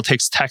language model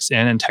takes text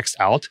in and text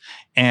out.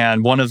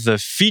 And one of the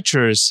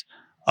features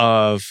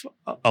of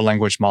a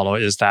language model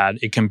is that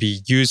it can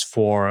be used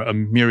for a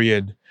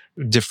myriad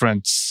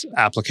different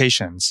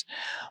applications.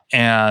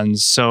 And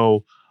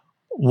so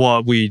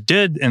what we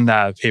did in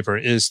that paper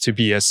is to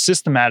be as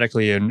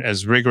systematically and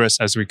as rigorous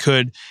as we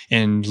could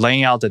in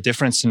laying out the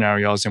different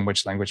scenarios in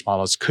which language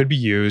models could be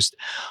used,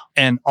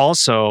 and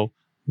also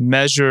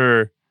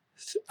measure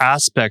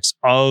aspects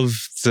of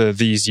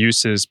these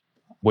uses,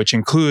 which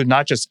include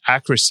not just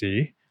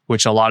accuracy,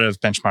 which a lot of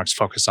benchmarks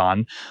focus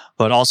on,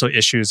 but also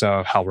issues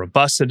of how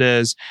robust it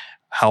is,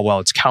 how well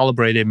it's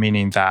calibrated,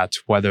 meaning that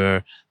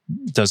whether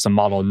does the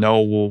model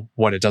know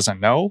what it doesn't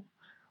know,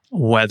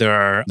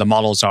 whether the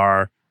models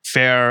are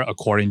fair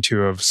according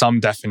to some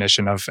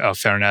definition of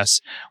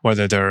fairness,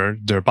 whether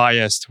they're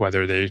biased,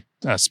 whether they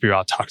spew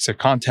out toxic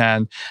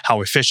content, how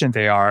efficient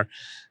they are.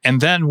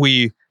 And then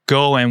we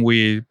go and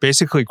we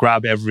basically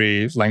grab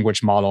every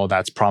language model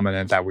that's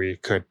prominent that we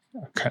could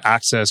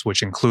access,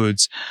 which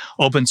includes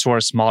open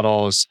source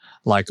models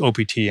like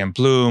OPT and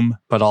Bloom,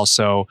 but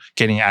also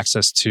getting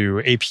access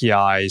to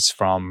APIs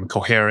from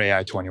Cohere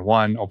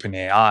AI21,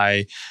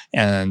 OpenAI,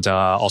 and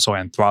also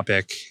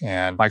Anthropic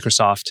and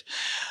Microsoft.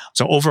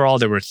 So overall,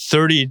 there were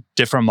 30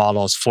 different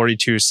models,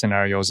 42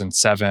 scenarios, and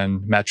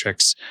 7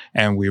 metrics.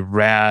 And we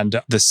ran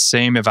the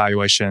same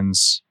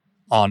evaluations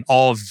on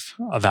all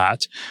of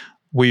that.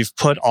 We've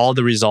put all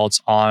the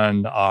results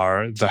on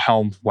the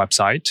HELM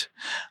website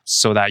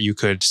so that you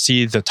could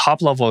see the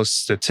top level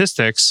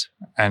statistics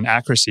and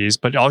accuracies,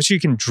 but also you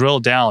can drill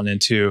down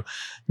into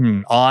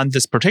on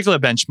this particular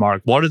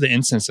benchmark, what are the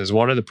instances,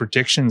 what are the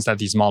predictions that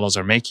these models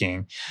are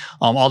making,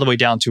 all the way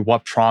down to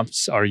what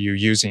prompts are you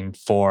using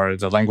for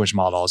the language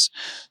models.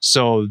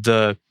 So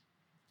the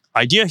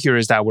idea here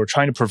is that we're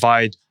trying to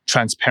provide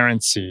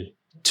transparency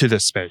to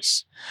this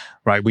space,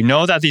 right? We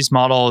know that these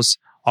models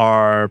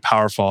are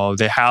powerful.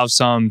 They have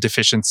some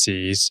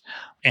deficiencies,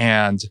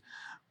 and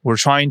we're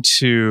trying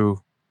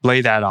to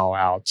lay that all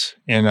out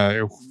in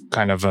a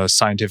kind of a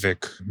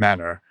scientific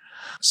manner.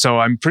 So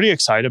I'm pretty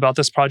excited about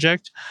this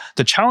project.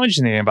 The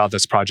challenging thing about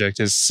this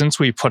project is since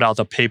we put out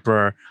the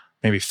paper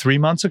maybe 3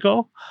 months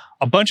ago,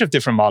 a bunch of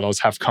different models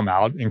have come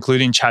out,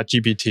 including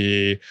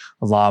ChatGPT,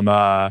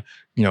 Llama,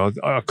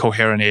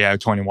 Cohere and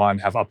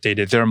AI21 have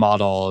updated their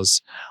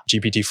models.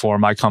 GPT-4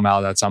 might come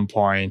out at some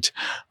point.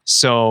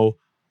 So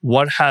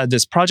what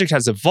this project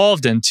has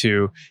evolved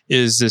into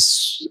is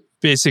this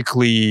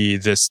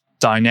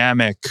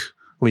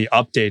dynamically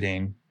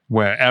updating,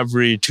 where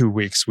every 2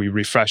 weeks we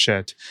refresh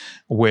it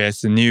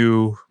with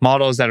new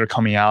models that are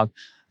coming out,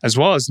 as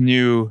well as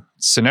new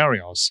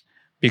scenarios.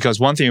 Because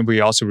one thing we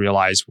also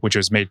realized, which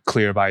was made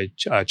clear by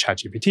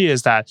ChatGPT,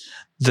 is that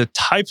the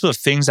type of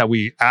things that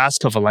we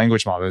ask of a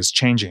language model is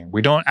changing.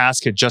 We don't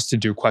ask it just to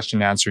do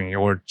question answering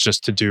or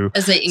just to do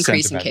as they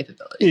increase in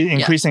capability.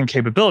 Increasing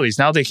capabilities.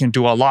 Now they can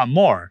do a lot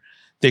more.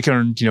 They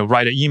can,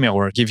 write an email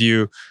or give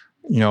you,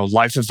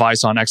 life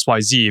advice on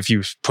XYZ if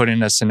you put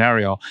in a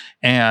scenario,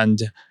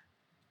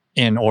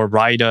 or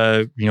write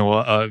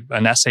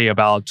an essay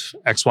about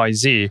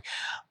XYZ.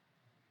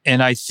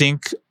 And I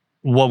think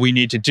what we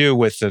need to do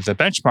with the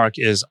benchmark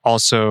is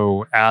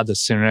also add the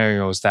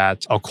scenarios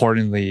that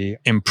accordingly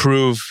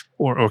improve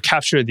or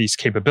capture these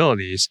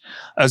capabilities,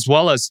 as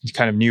well as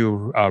kind of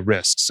new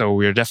risks. So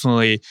we're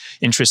definitely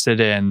interested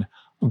in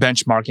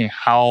benchmarking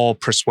how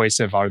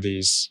persuasive are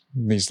these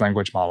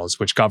language models,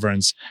 which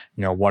governs,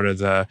 what are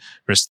the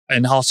risks,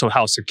 and also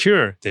how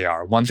secure they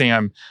are. One thing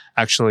I'm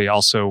actually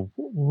also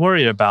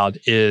worried about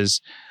is,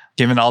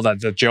 given all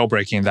that the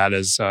jailbreaking that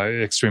is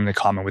extremely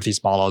common with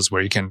these models,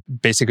 where you can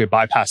basically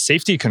bypass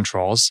safety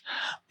controls,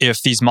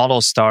 if these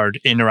models start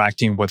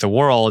interacting with the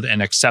world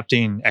and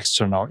accepting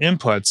external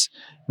inputs,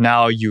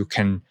 now you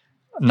can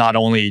not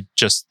only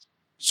just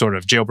sort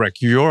of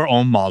jailbreak your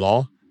own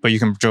model, but you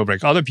can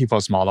jailbreak other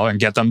people's model and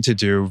get them to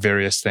do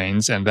various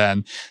things. And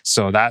then,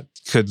 so that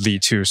could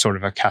lead to sort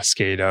of a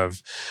cascade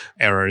of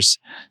errors.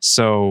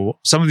 So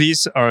some of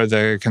these are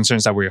the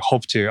concerns that we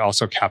hope to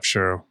also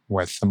capture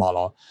with the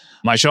model.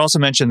 I should also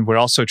mention, we're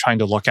also trying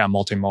to look at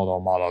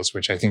multimodal models,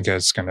 which I think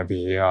is going to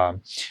be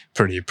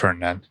pretty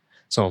pertinent.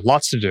 So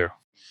lots to do.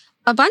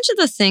 A bunch of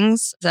the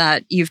things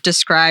that you've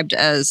described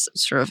as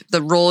sort of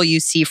the role you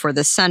see for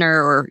the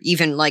center, or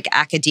even like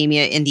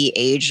academia in the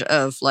age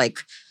of like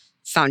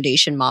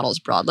foundation models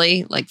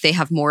broadly, like they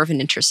have more of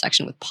an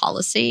intersection with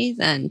policy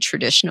than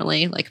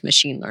traditionally like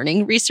machine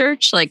learning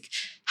research. Like,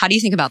 how do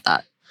you think about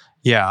that?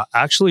 Yeah,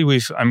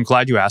 actually, I'm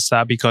glad you asked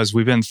that, because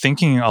we've been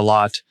thinking a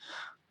lot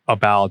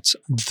about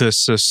the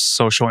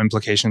social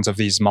implications of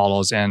these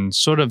models and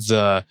sort of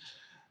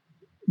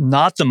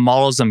not the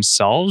models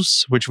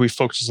themselves, which we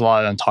focus a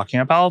lot on talking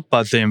about,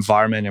 but the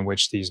environment in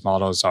which these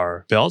models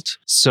are built.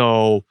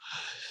 So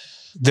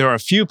there are a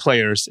few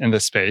players in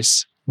this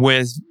space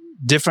with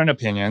different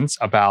opinions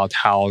about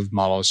how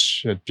models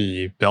should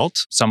be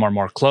built. Some are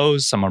more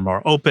closed, some are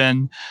more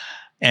open.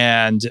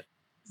 And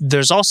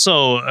there's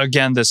also,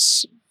 again,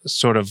 this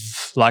sort of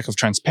lack of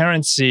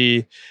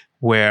transparency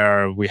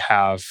where we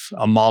have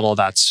a model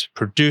that's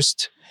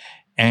produced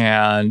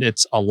and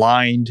it's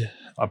aligned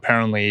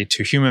apparently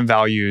to human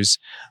values.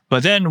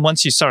 But then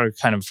once you start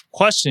kind of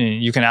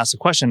questioning, you can ask the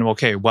question,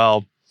 okay,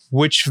 well,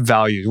 which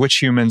values, which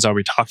humans are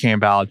we talking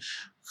about?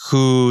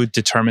 Who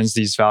determines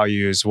these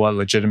values? What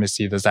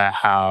legitimacy does that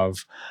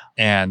have?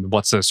 And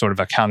what's the sort of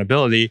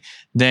accountability?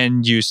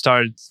 Then you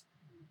start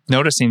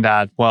noticing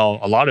that, well,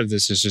 a lot of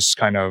this is just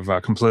kind of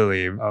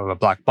completely of a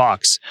black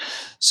box.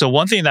 So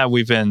one thing that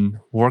we've been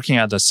working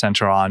at the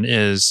center on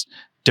is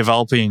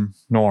developing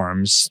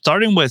norms,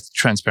 starting with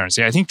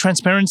transparency. I think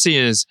transparency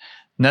is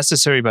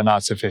necessary but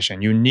not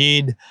sufficient. You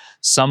need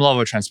some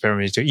level of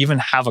transparency to even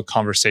have a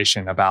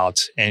conversation about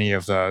any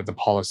of the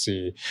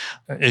policy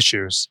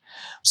issues.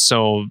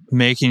 So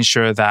making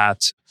sure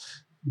that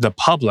the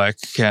public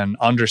can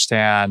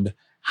understand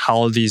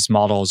how these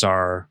models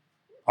are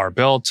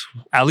built,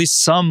 at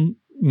least some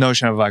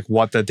notion of like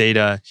what the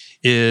data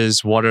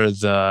is, what are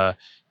the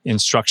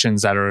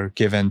instructions that are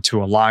given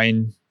to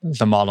align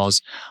the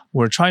models.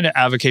 We're trying to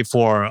advocate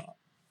for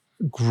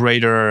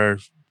greater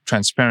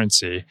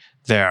transparency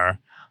there.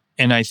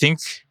 And I think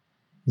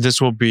this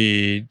will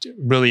be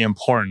really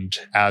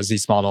important as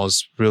these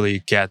models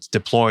really get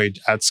deployed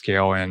at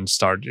scale and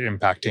start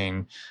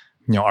impacting,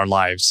 our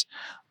lives.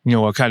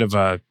 A kind of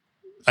a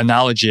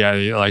analogy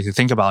I like to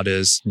think about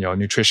is,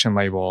 nutrition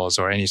labels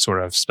or any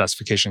sort of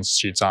specification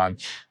sheets on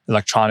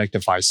electronic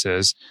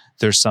devices.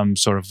 There's some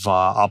sort of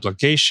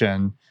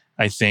obligation,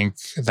 I think,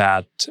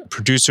 that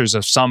producers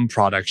of some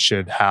products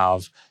should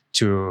have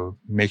to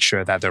make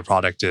sure that their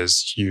product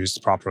is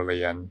used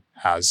properly and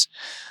has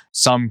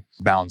some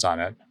bounds on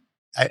it.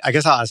 I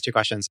guess I'll ask two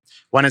questions.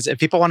 One is, if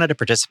people wanted to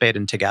participate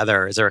in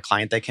Together, is there a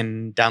client they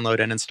can download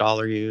and install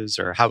or use?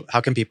 Or how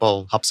can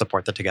people help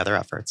support the Together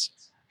efforts?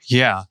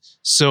 Yeah.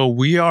 So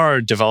we are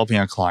developing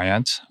a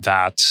client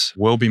that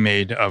will be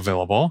made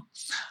available.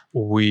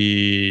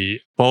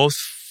 We both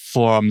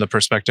from the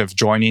perspective of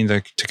joining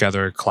the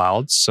Together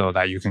cloud so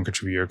that you can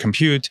contribute your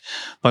compute,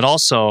 but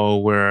also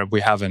where we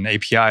have an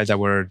API that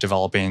we're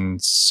developing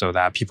so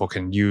that people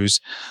can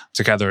use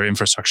Together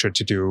infrastructure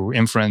to do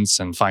inference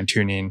and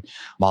fine-tuning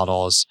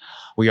models.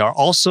 We are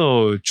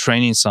also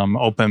training some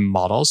open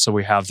models. So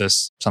we have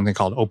something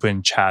called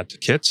Open Chat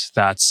Kit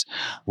that's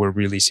we're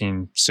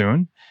releasing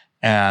soon.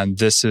 And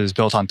this is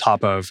built on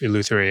top of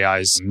Eleuther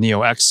AI's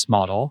NeoX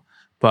model,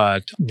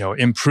 but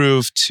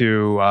improved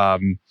to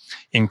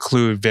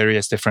include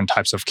various different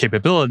types of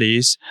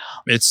capabilities.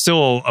 It's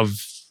still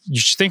you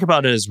should think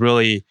about it as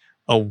really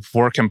a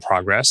work in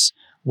progress.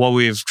 What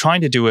we've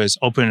trying to do is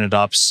open it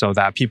up so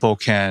that people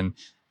can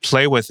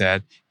play with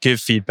it,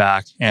 give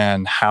feedback,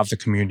 and have the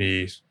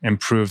community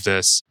improve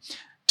this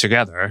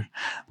together,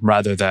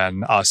 rather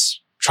than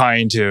us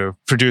trying to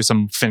produce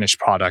a finished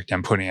product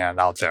and putting it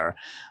out there.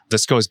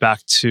 This goes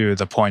back to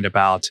the point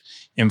about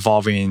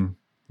involving,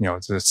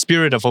 the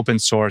spirit of open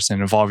source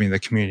and involving the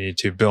community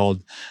to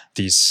build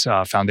these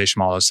foundation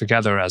models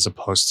together, as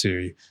opposed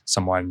to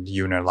someone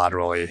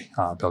unilaterally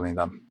building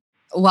them.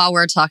 While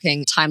we're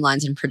talking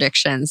timelines and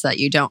predictions that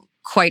you don't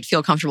quite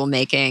feel comfortable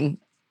making,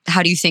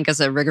 how do you think as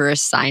a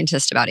rigorous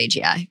scientist about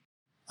AGI?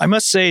 I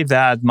must say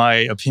that my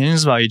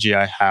opinions about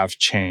AGI have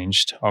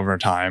changed over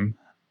time.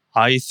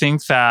 I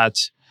think that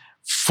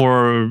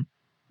for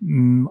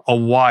a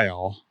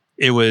while,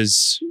 it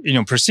was,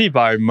 perceived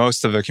by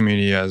most of the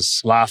community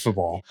as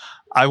laughable.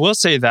 I will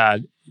say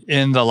that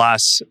in the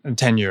last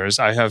 10 years,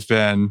 I have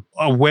been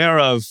aware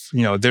of,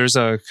 there's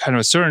a kind of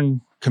a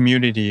certain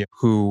community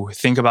who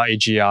think about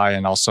AGI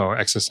and also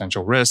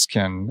existential risk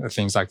and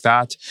things like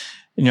that.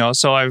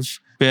 So I've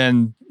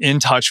been in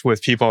touch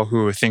with people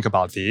who think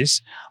about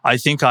these. I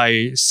think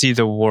I see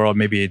the world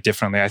maybe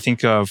differently. I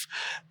think of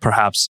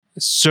perhaps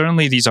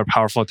certainly these are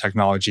powerful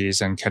technologies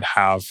and could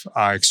have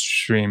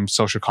extreme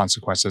social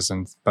consequences.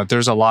 But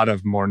there's a lot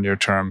of more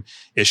near-term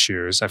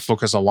issues. I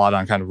focus a lot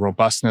on kind of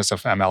robustness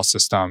of ML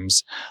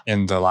systems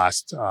in the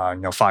last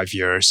 5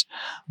 years.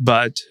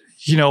 But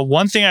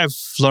one thing I've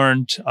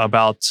learned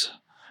about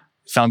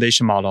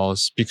foundation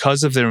models,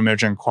 because of their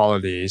emergent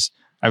qualities,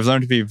 I've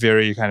learned to be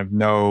very kind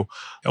of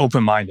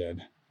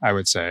open-minded, I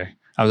would say.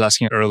 I was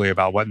asking earlier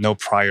about what no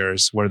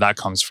priors, where that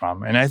comes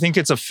from. And I think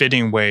it's a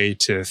fitting way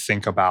to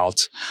think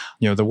about,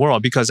 the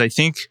world, because I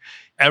think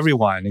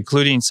everyone,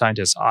 including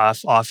scientists,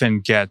 often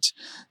get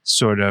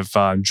sort of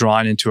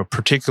drawn into a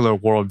particular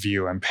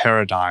worldview and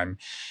paradigm.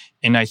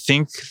 And I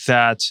think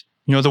that,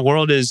 the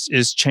world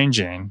is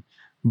changing,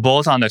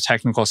 both on the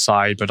technical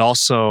side, but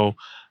also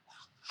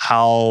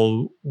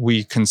how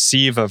we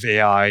conceive of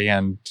AI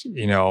and,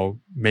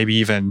 maybe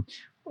even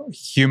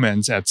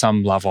humans at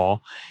some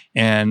level.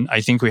 And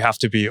I think we have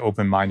to be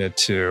open-minded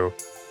to,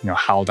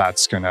 how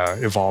that's going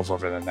to evolve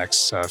over the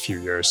next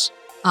few years.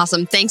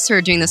 Awesome. Thanks for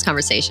doing this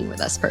conversation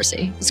with us,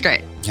 Percy. It's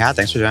great. Yeah,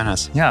 thanks for joining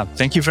us. Yeah,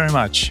 thank you very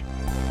much.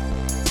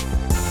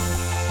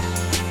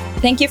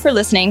 Thank you for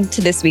listening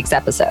to this week's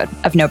episode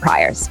of No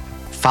Priors.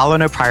 Follow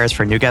No Priors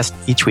for new guests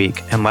each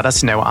week and let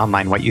us know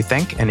online what you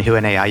think and who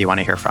in AI you want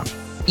to hear from.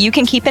 You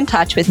can keep in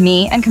touch with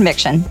me and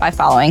Conviction by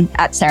following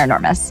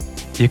 @Saranormous.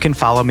 You can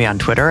follow me on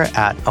Twitter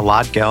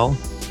 @AladGil.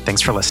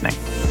 Thanks for listening.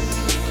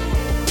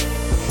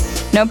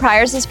 No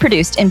Priors is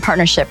produced in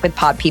partnership with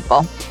Pod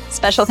People.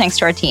 Special thanks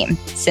to our team,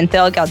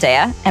 Cynthia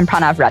Galdea and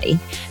Pranav Reddy,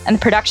 and the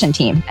production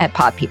team at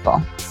Pod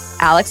People.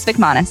 Alex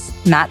Vikmanis,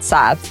 Matt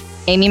Sav,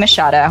 Amy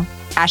Machado,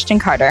 Ashton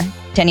Carter,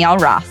 Danielle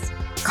Roth,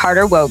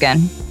 Carter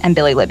Wogan, and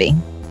Billy Libby.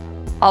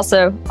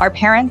 Also, our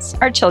parents,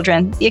 our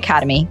children, the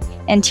Academy,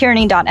 and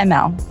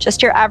Tyranny.ml,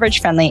 just your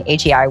average friendly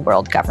AGI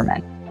world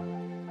government.